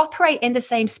accounts who operate in the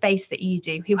same space that you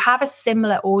do, who have a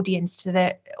similar audience to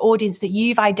the audience that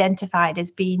you've identified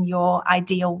as being your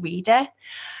ideal reader.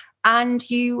 And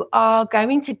you are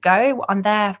going to go on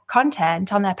their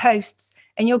content, on their posts,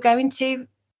 and you're going to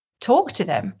talk to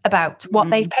them about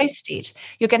what they've posted.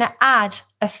 You're going to add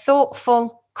a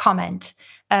thoughtful comment,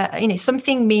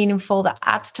 something meaningful that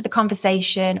adds to the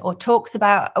conversation or talks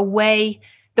about the way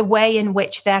in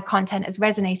which their content has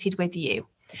resonated with you.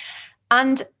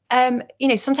 And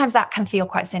sometimes that can feel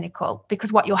quite cynical,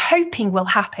 because what you're hoping will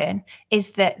happen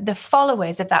is that the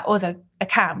followers of that other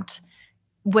account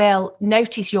will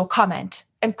notice your comment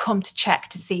and come to check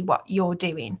to see what you're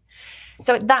doing.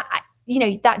 So that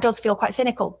does feel quite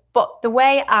cynical. But the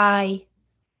way I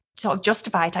sort of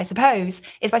justify it, I suppose,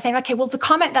 is by saying, okay, well, the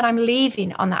comment that I'm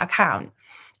leaving on that account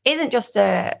isn't just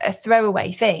a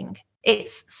throwaway thing.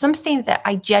 It's something that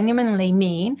I genuinely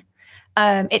mean.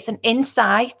 It's an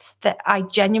insight that I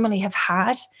genuinely have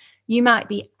had. You might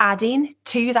be adding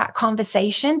to that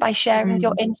conversation by sharing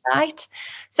your insight.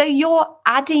 So you're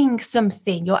adding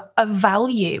something, you're a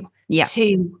value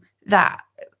to that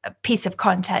piece of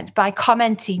content by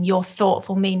commenting your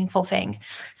thoughtful, meaningful thing.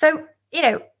 So,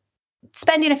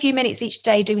 spending a few minutes each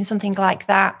day doing something like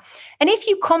that. And if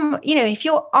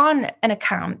you're on an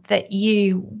account that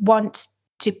you want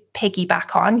to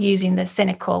piggyback on, using the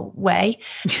cynical way,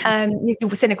 the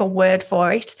cynical word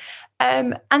for it,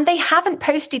 and they haven't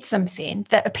posted something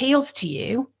that appeals to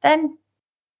you, then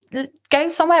go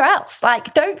somewhere else. Like,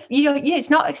 it's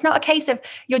not a case of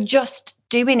you're just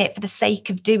doing it for the sake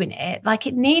of doing it. Like,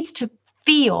 it needs to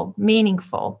feel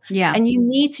meaningful. Yeah. And you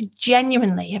need to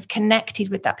genuinely have connected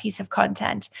with that piece of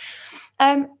content.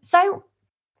 So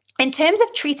in terms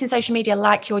of treating social media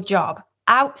like your job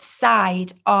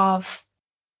outside of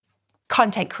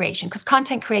content creation, because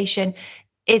content creation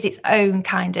is its own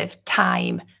kind of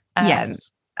time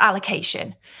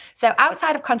allocation. So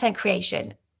outside of content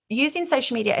creation, using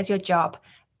social media as your job,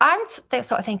 I'm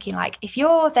sort of thinking, like, if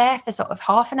you're there for sort of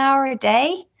half an hour a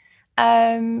day,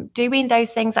 doing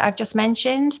those things that I've just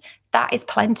mentioned, that is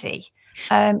plenty.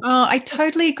 I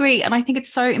totally agree. And I think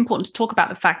it's so important to talk about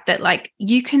the fact that, like,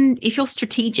 you can, if you're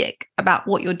strategic about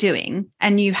what you're doing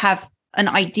and you have an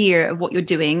idea of what you're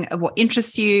doing, of what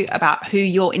interests you, about who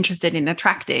you're interested in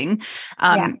attracting,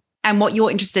 and what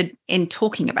you're interested in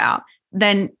talking about,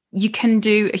 then you can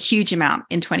do a huge amount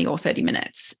in 20 or 30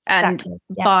 minutes. And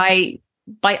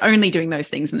by only doing those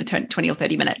things in the 20 or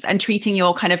 30 minutes and treating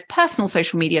your kind of personal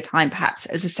social media time perhaps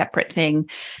as a separate thing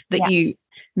that you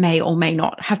may or may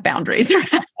not have boundaries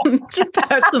around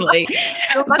personally.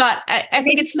 But I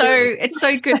think it's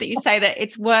so good that you say that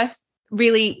it's worth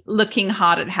really looking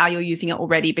hard at how you're using it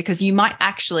already, because you might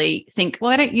actually think,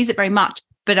 well, I don't use it very much.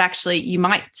 But actually, you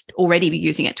might already be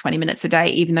using it 20 minutes a day,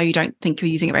 even though you don't think you're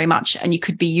using it very much. And you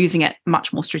could be using it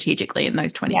much more strategically in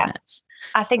those 20 minutes.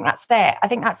 I think that's it.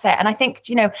 And I think,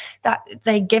 that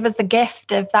they give us the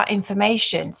gift of that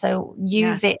information. So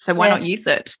use it. So why not use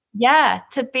it? Yeah.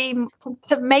 To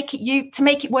make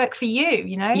it work for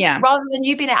you, rather than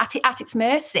you being at its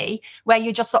mercy, where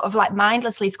you're just sort of like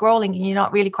mindlessly scrolling and you're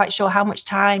not really quite sure how much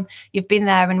time you've been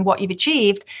there and what you've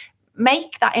achieved.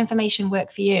 Make that information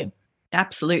work for you.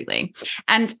 Absolutely.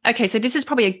 And okay, so this is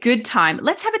probably a good time.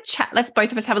 Let's have a chat. Let's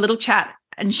both of us have a little chat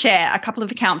and share a couple of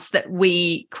accounts that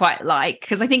we quite like,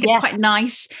 because I think it's quite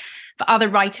nice for other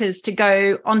writers to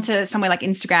go onto somewhere like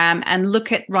Instagram and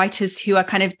look at writers who are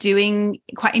kind of doing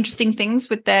quite interesting things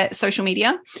with their social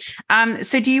media.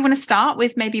 So do you want to start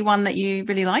with maybe one that you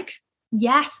really like?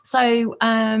 Yes. So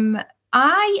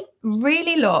I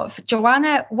really love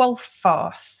Joanna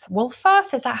Wohlforth.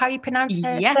 Wohlforth, is that how you pronounce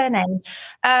her surname?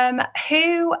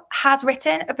 Who has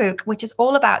written a book which is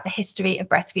all about the history of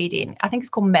breastfeeding. I think it's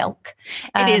called Milk.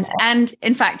 It is. And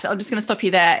in fact, I'm just going to stop you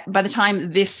there. By the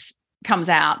time this comes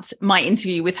out, my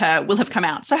interview with her will have come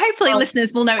out. So hopefully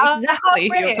listeners will know exactly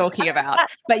who you're talking about.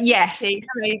 But yes.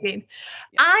 Amazing.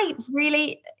 Yeah. I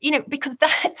really, because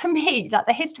that to me, that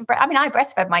the history, I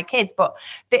breastfed my kids, but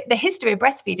the history of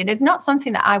breastfeeding is not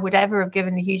something that I would ever have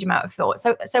given a huge amount of thought.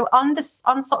 So on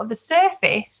sort of the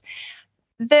surface,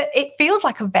 it feels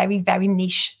like a very, very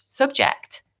niche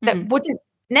subject that wouldn't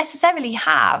necessarily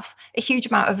have a huge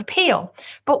amount of appeal.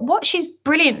 But what she's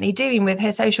brilliantly doing with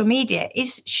her social media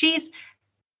is she's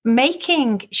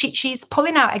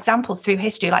pulling out examples through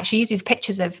history. Like she uses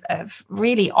pictures of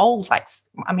really old,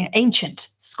 ancient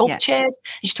sculptures. Yeah.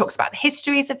 And she talks about the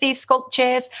histories of these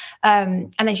sculptures.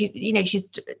 And then she's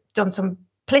done some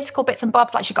political bits and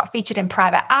bobs. Like she got featured in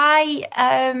Private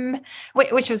Eye,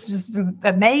 which was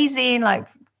amazing. Like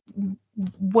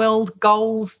world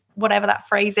goals, whatever that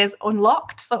phrase is,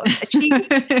 unlocked, sort of achieved.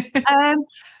 But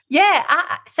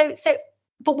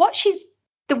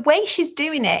the way she's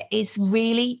doing it is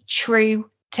really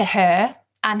true to her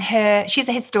and she's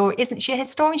a historian, isn't she? A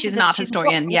historian? She's an art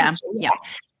historian. Yeah.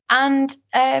 And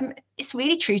it's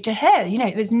really true to her.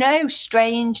 There's no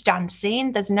strange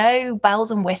dancing. There's no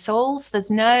bells and whistles. There's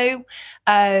no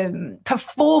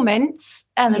performance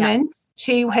element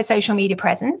to her social media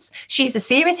presence. She's a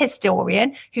serious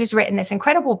historian who's written this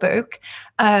incredible book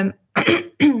and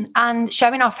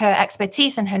showing off her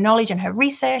expertise and her knowledge and her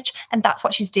research. And that's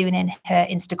what she's doing in her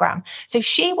Instagram. So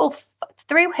she will,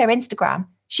 through her Instagram,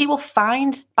 she will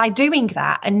find, by doing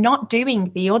that and not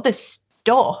doing the other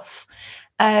stuff,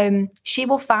 she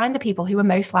will find the people who are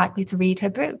most likely to read her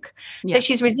book. Yeah. So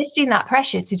she's resisting that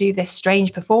pressure to do this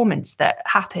strange performance that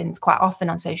happens quite often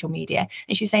on social media.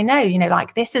 And she's saying, no,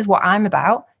 this is what I'm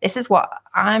about. This is what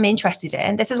I'm interested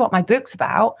in. This is what my book's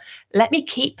about. Let me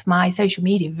keep my social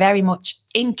media very much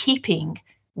in keeping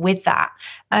with that,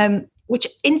 which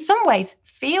in some ways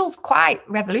feels quite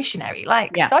revolutionary.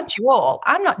 Sod you all,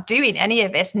 I'm not doing any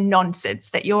of this nonsense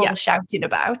that you're all shouting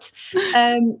about.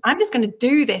 I'm just going to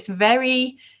do this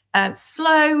very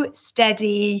slow,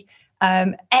 steady,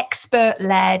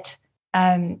 expert-led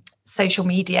social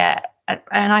media.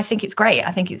 And I think it's great.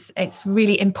 I think it's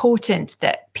really important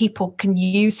that people can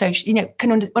use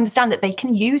understand that they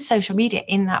can use social media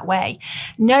in that way.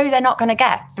 No, they're not going to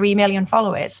get 3 million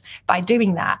followers by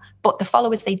doing that, but the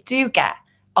followers they do get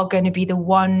are going to be the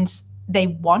ones they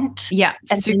want. Yeah,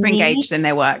 super engaged in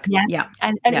their work. Yeah.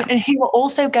 And who are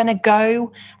also going to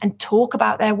go and talk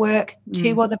about their work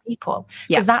to other people.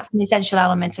 Because that's an essential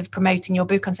element of promoting your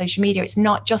book on social media. It's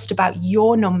not just about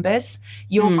your numbers,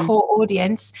 your core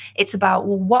audience. It's about,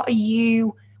 well, what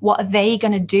are they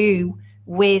going to do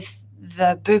with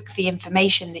the book, the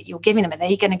information that you're giving them? Are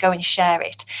they going to go and share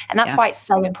it? And that's why it's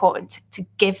so important to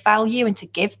give value and to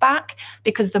give back,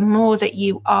 because the more that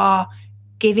you are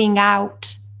giving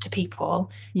out to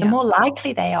people, the more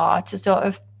likely they are to sort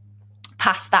of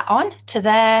pass that on to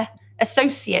their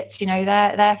associates,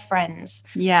 their friends.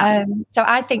 So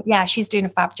I think, she's doing a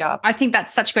fab job. I think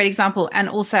that's such a great example. And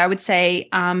also I would say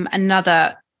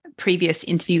another previous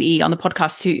interviewee on the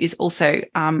podcast who is also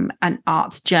an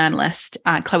arts journalist,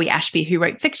 Chloe Ashby, who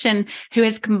wrote fiction, who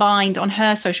has combined on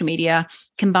her social media,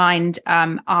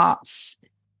 arts,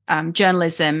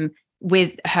 journalism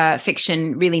with her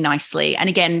fiction really nicely. And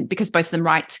again, because both of them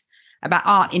write about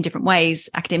art in different ways,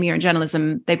 academia and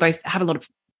journalism, they both have a lot of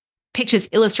pictures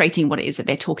illustrating what it is that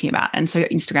they're talking about. And so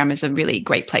Instagram is a really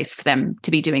great place for them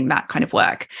to be doing that kind of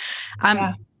work.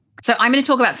 So I'm going to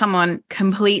talk about someone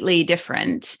completely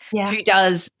different who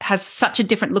has such a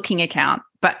different looking account,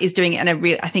 but is doing it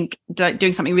in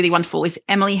doing something really wonderful, is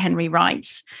Emily Henry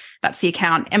Writes. That's the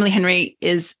account. Emily Henry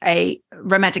is a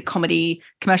romantic comedy,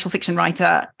 commercial fiction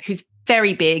writer who's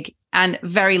very big and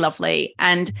very lovely.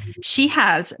 And she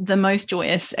has the most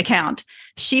joyous account.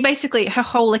 She basically, her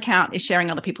whole account is sharing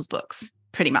other people's books,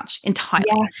 pretty much entirely.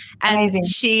 And amazing.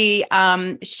 She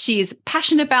is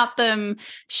passionate about them.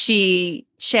 She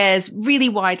shares really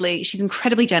widely. She's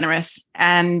incredibly generous.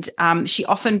 And she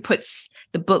often puts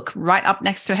the book right up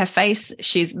next to her face.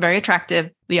 She's very attractive.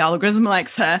 The algorithm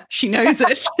likes her. She knows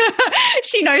it.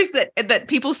 She knows that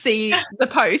people see the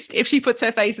post if she puts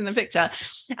her face in the picture.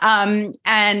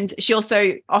 And she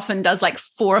also often does like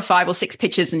 4 or 5 or 6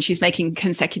 pictures, and she's making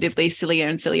consecutively sillier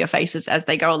and sillier faces as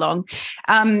they go along.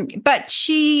 But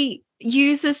she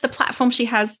uses the platform she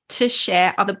has to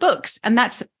share other books, and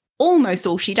that's almost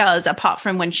all she does, apart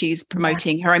from when she's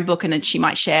promoting her own book, and then she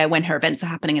might share when her events are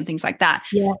happening and things like that.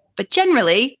 Yeah. But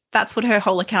generally, that's what her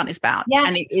whole account is about. Yeah.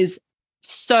 And it is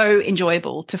so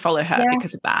enjoyable to follow her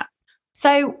because of that.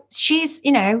 So she's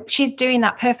doing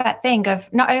that perfect thing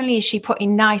of not only is she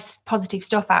putting nice, positive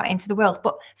stuff out into the world,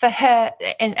 but for her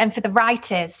and for the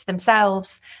writers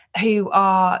themselves who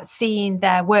are seeing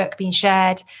their work being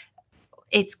shared,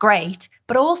 it's great.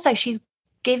 But also she's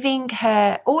giving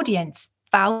her audience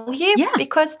value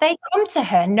because they come to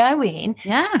her knowing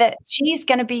that she's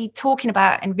going to be talking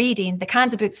about and reading the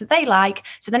kinds of books that they like.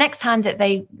 So the next time that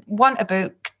they want a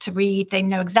book to read, they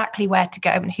know exactly where to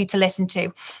go and who to listen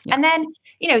to. Yeah. And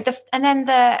then,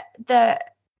 the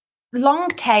long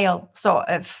tail sort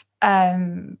of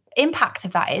impact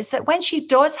of that is that when she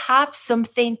does have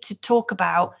something to talk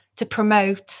about, to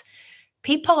promote,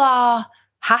 people are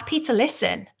happy to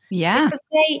listen. Yeah, because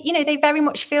they very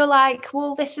much feel like,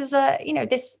 well, this is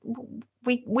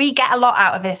we get a lot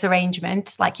out of this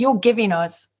arrangement. Like, you're giving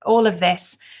us all of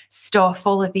this stuff,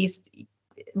 all of these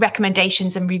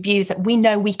recommendations and reviews that we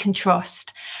know we can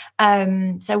trust.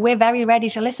 So we're very ready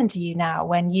to listen to you now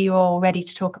when you're ready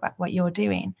to talk about what you're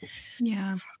doing.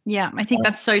 Yeah, I think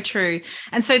that's so true.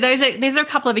 And so these are a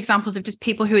couple of examples of just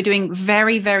people who are doing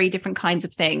very, very different kinds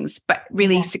of things, but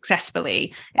really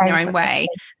successfully in their own way.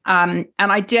 And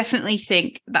I definitely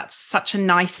think that's such a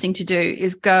nice thing to do,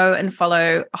 is go and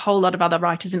follow a whole lot of other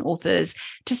writers and authors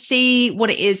to see what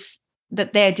it is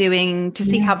that they're doing, to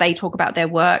see how they talk about their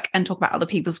work and talk about other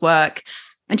people's work,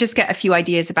 and just get a few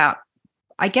ideas about,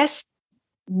 I guess,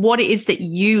 what it is that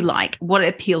you like, what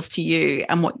appeals to you,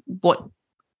 and what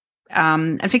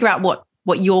and figure out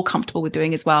what you're comfortable with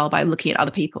doing as well by looking at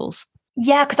other people's.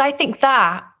 Yeah, because I think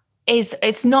that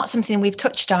it's not something we've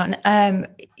touched on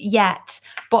yet,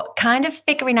 but kind of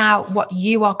figuring out what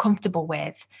you are comfortable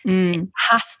with it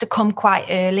has to come quite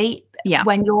early. Yeah,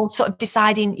 when you're sort of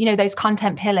deciding, those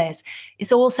content pillars,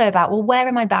 it's also about, well, where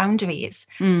are my boundaries?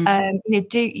 Do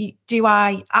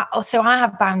I? So I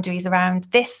have boundaries around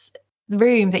this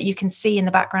room that you can see in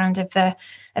the background of the.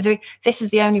 This is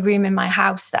the only room in my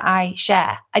house that I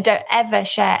share. I don't ever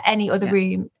share any other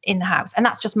room in the house, and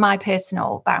that's just my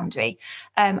personal boundary.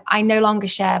 I no longer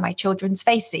share my children's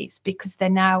faces because they're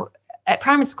now at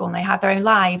primary school and they have their own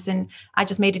lives, and I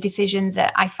just made a decision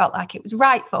that I felt like it was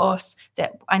right for us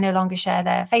that I no longer share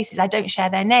their faces. I don't share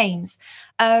their names.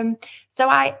 So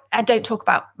I don't talk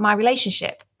about my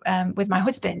relationship with my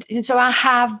husband. And so I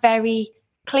have very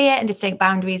clear and distinct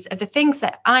boundaries of the things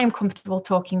that I'm comfortable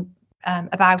talking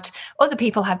about. Other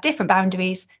people have different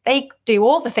boundaries. They do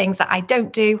all the things that I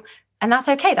don't do, and that's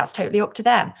okay. That's totally up to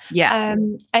them. Yeah.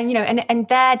 And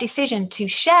their decision to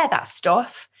share that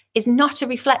stuff is not a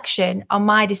reflection on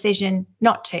my decision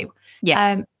not to.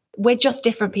 Yes. We're just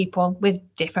different people with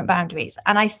different boundaries.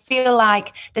 And I feel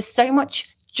like there's so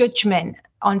much judgment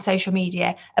on social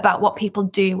media about what people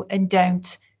do and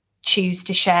don't choose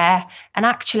to share. And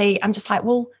actually, I'm just like,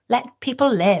 well, let people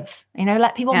live,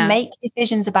 let people make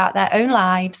decisions about their own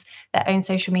lives, their own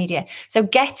social media. So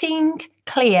getting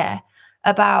clear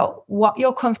about what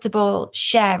you're comfortable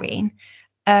sharing,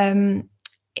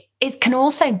 it can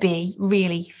also be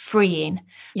really freeing,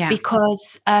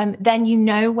 because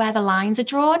then where the lines are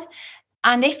drawn.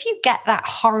 And if you get that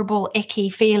horrible, icky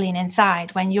feeling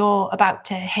inside when you're about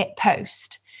to hit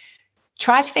post,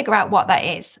 try to figure out what that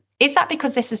is. Is that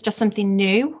because this is just something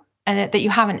new and that you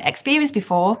haven't experienced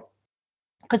before?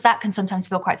 Because that can sometimes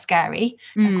feel quite scary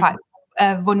and quite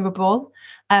vulnerable.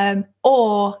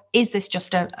 Or is this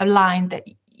just a line that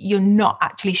you're not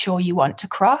actually sure you want to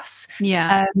cross?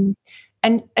 Yeah.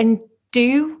 And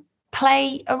do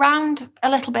play around a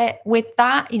little bit with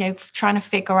that, trying to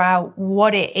figure out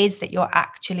what it is that you're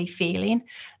actually feeling.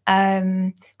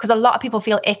 Because a lot of people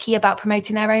feel icky about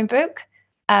promoting their own book,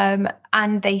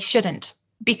 and they shouldn't,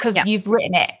 because you've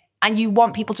written it and you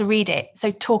want people to read it.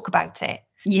 So talk about it.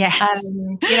 Yes.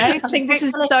 I think this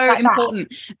is so like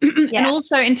important. Yeah. And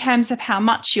also in terms of how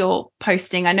much you're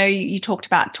posting, I know you talked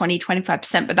about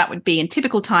 20-25%, but that would be in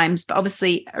typical times. But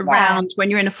obviously around when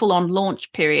you're in a full-on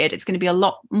launch period, it's going to be a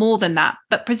lot more than that.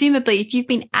 But presumably if you've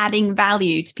been adding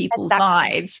value to people's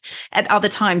lives at other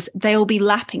times, they'll be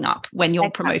lapping up when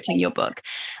you're promoting your book.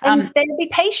 And they'll be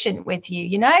patient with you,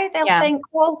 they'll think,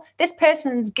 well, this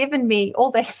person's given me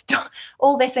all this stuff,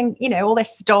 all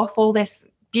this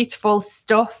beautiful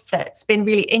stuff that's been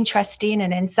really interesting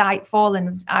and insightful,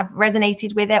 and I've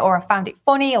resonated with it, or I found it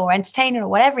funny or entertaining or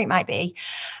whatever it might be.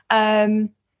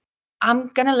 I'm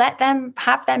going to let them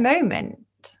have their moment.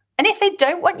 And if they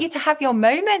don't want you to have your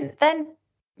moment, then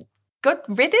good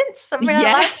riddance. I mean,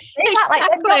 I like to say that, like,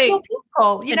 they're not your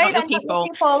people, they're not your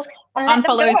people.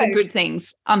 Unfollows are good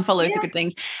things. Unfollows are good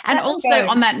things. And also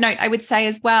on that note, I would say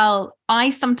as well,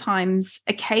 I sometimes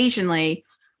occasionally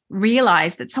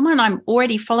realize that someone I'm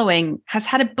already following has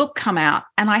had a book come out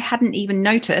and I hadn't even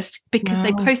noticed because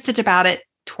they posted about it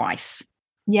twice.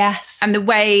 Yes. And the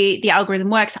way the algorithm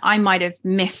works, I might have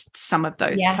missed some of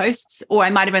those posts, or I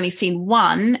might have only seen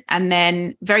one and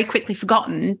then very quickly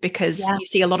forgotten because you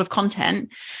see a lot of content.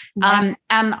 And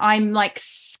I'm like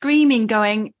screaming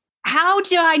going, how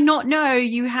do I not know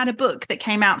you had a book that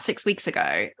came out 6 weeks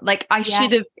ago? Like I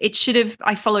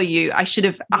follow you. I should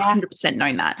have 100%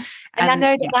 known that. And I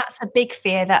know that that's a big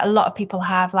fear that a lot of people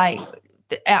have. Like,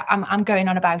 I'm going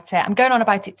on about it. I'm going on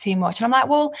about it too much. And I'm like,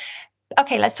 well,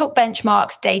 okay, let's talk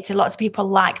benchmarks, data. Lots of people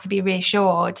like to be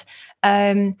reassured.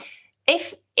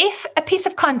 If a piece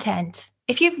of content,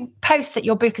 if you post that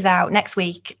your book is out next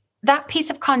week, that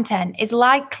piece of content is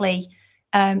likely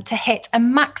to hit a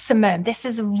maximum. This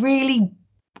is a really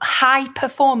high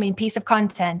performing piece of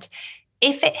content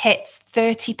if it hits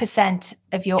 30%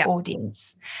 of your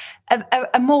audience.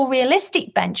 A more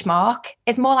realistic benchmark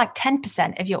is more like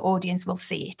 10% of your audience will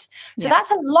see it. So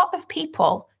that's a lot of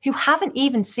people who haven't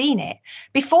even seen it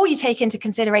before you take into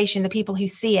consideration the people who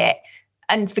see it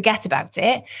and forget about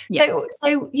it.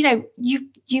 So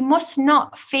you must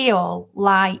not feel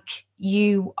like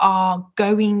you are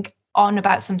going on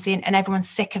about something and everyone's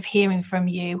sick of hearing from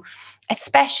you,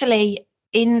 especially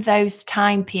in those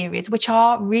time periods, which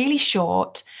are really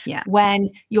short, when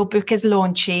your book is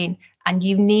launching and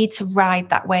you need to ride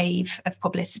that wave of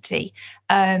publicity.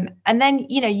 And then,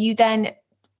 you then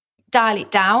dial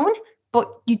it down, but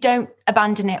you don't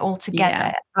abandon it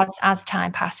altogether as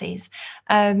time passes.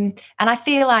 And I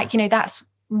feel like, that's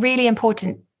really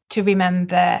important to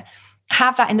remember.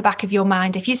 Have that in the back of your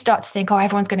mind. If you start to think, oh,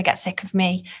 everyone's going to get sick of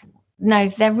me, no,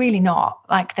 they're really not.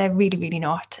 Like, they're really, really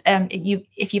not.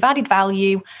 If you've added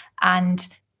value and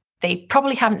they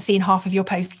probably haven't seen half of your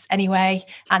posts anyway,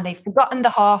 and they've forgotten the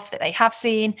half that they have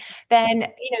seen, then,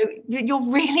 you're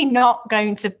really not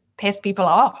going to piss people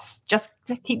off. Just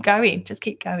keep going. Just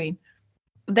keep going.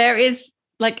 There is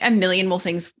like a million more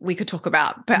things we could talk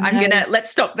about, but let's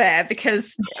stop there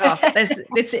because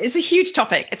it's a huge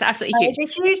topic. It's absolutely huge.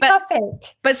 It's a huge topic.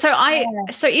 But so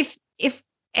if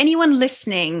anyone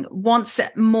listening wants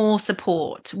more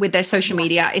support with their social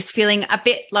media, is feeling a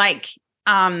bit like,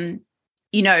 in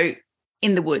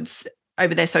the woods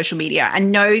over their social media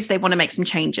and knows they want to make some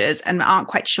changes and aren't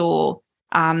quite sure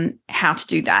how to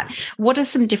do that, what are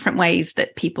some different ways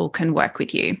that people can work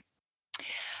with you?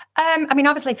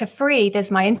 Obviously for free,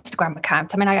 there's my Instagram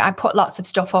account. I put lots of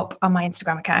stuff up on my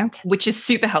Instagram account, which is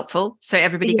super helpful. So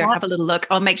everybody go have a little look.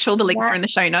 I'll make sure the links are in the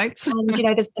show notes. And,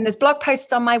 there's blog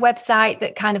posts on my website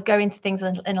that kind of go into things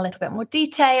in a little bit more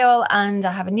detail. And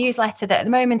I have a newsletter that at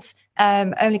the moment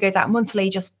only goes out monthly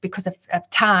just because of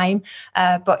time.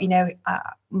 But,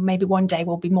 maybe one day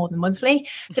will be more than monthly.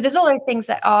 So there's all those things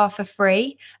that are for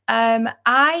free.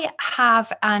 I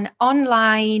have an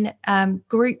online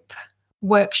group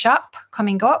workshop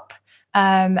coming up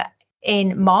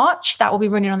in March. That will be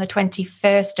running on the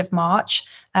 21st of March.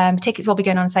 Tickets will be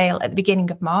going on sale at the beginning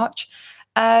of March.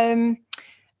 And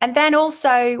then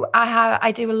also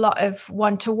I do a lot of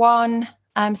one-to-one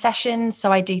sessions.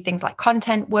 So I do things like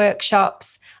content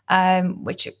workshops,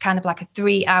 which are kind of like a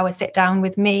 3-hour sit down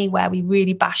with me where we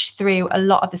really bash through a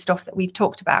lot of the stuff that we've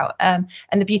talked about. And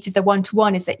the beauty of the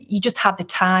one-to-one is that you just have the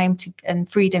time and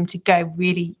freedom to go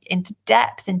really into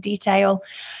depth and detail.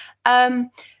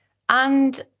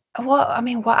 And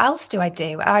what else do I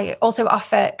do? I also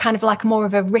offer kind of like more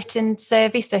of a written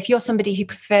service. So if you're somebody who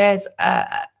prefers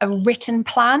a written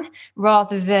plan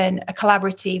rather than a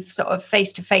collaborative sort of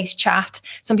face-to-face chat,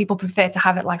 some people prefer to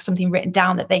have it like something written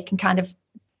down that they can kind of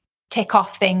tick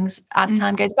off things as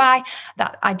time goes by.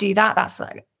 That I do that. That's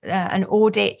like an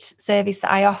audit service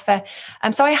that I offer.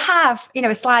 So I have,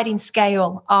 a sliding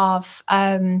scale of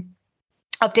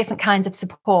of different kinds of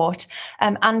support.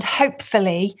 And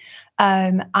hopefully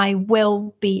I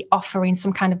will be offering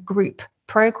some kind of group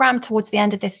program towards the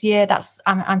end of this year.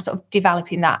 I'm sort of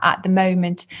developing that at the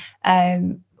moment.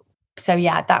 So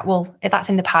yeah, that's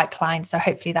in the pipeline. So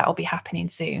hopefully that will be happening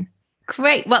soon.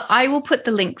 Great. Well, I will put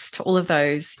the links to all of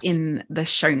those in the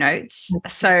show notes.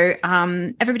 So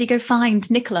everybody go find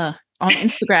Nicola on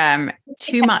Instagram,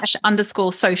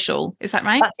 too_much_social. Is that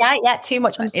right? That's right. Yeah,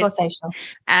 too_much_social.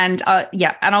 And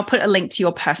and I'll put a link to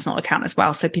your personal account as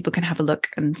well, so people can have a look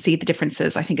and see the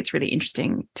differences. I think it's really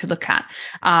interesting to look at.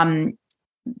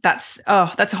 That's a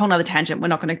whole nother tangent. We're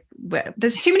not going to.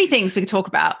 There's too many things we could talk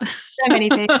about. So many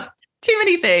things. Too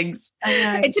many things. I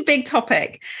know. It's a big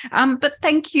topic. But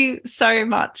thank you so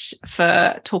much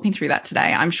for talking through that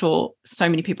today. I'm sure so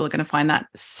many people are going to find that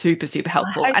super, super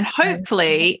helpful, and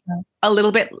hopefully a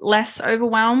little bit less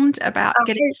overwhelmed about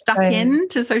getting stuck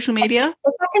into social media.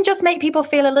 If I can just make people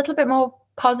feel a little bit more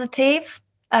positive.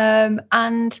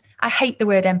 And I hate the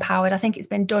word empowered. I think it's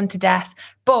been done to death,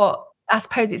 but I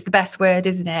suppose it's the best word,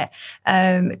 isn't it?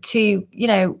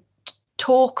 To,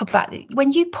 talk about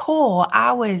when you pour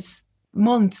hours,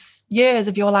 months, years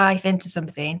of your life into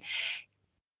something,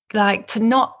 like to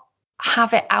not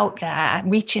have it out there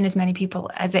reaching as many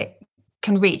people as it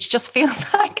can reach just feels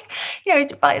like,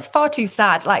 it's far too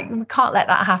sad. Like, we can't let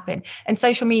that happen. And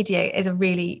social media is a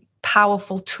really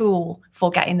powerful tool for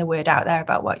getting the word out there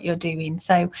about what you're doing.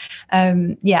 So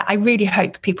I really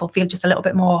hope people feel just a little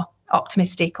bit more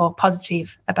optimistic or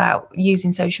positive about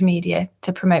using social media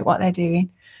to promote what they're doing.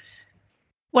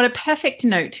 What a perfect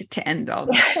note to end on.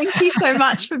 Thank you so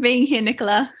much for being here,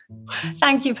 Nicola.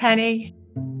 Thank you, Penny.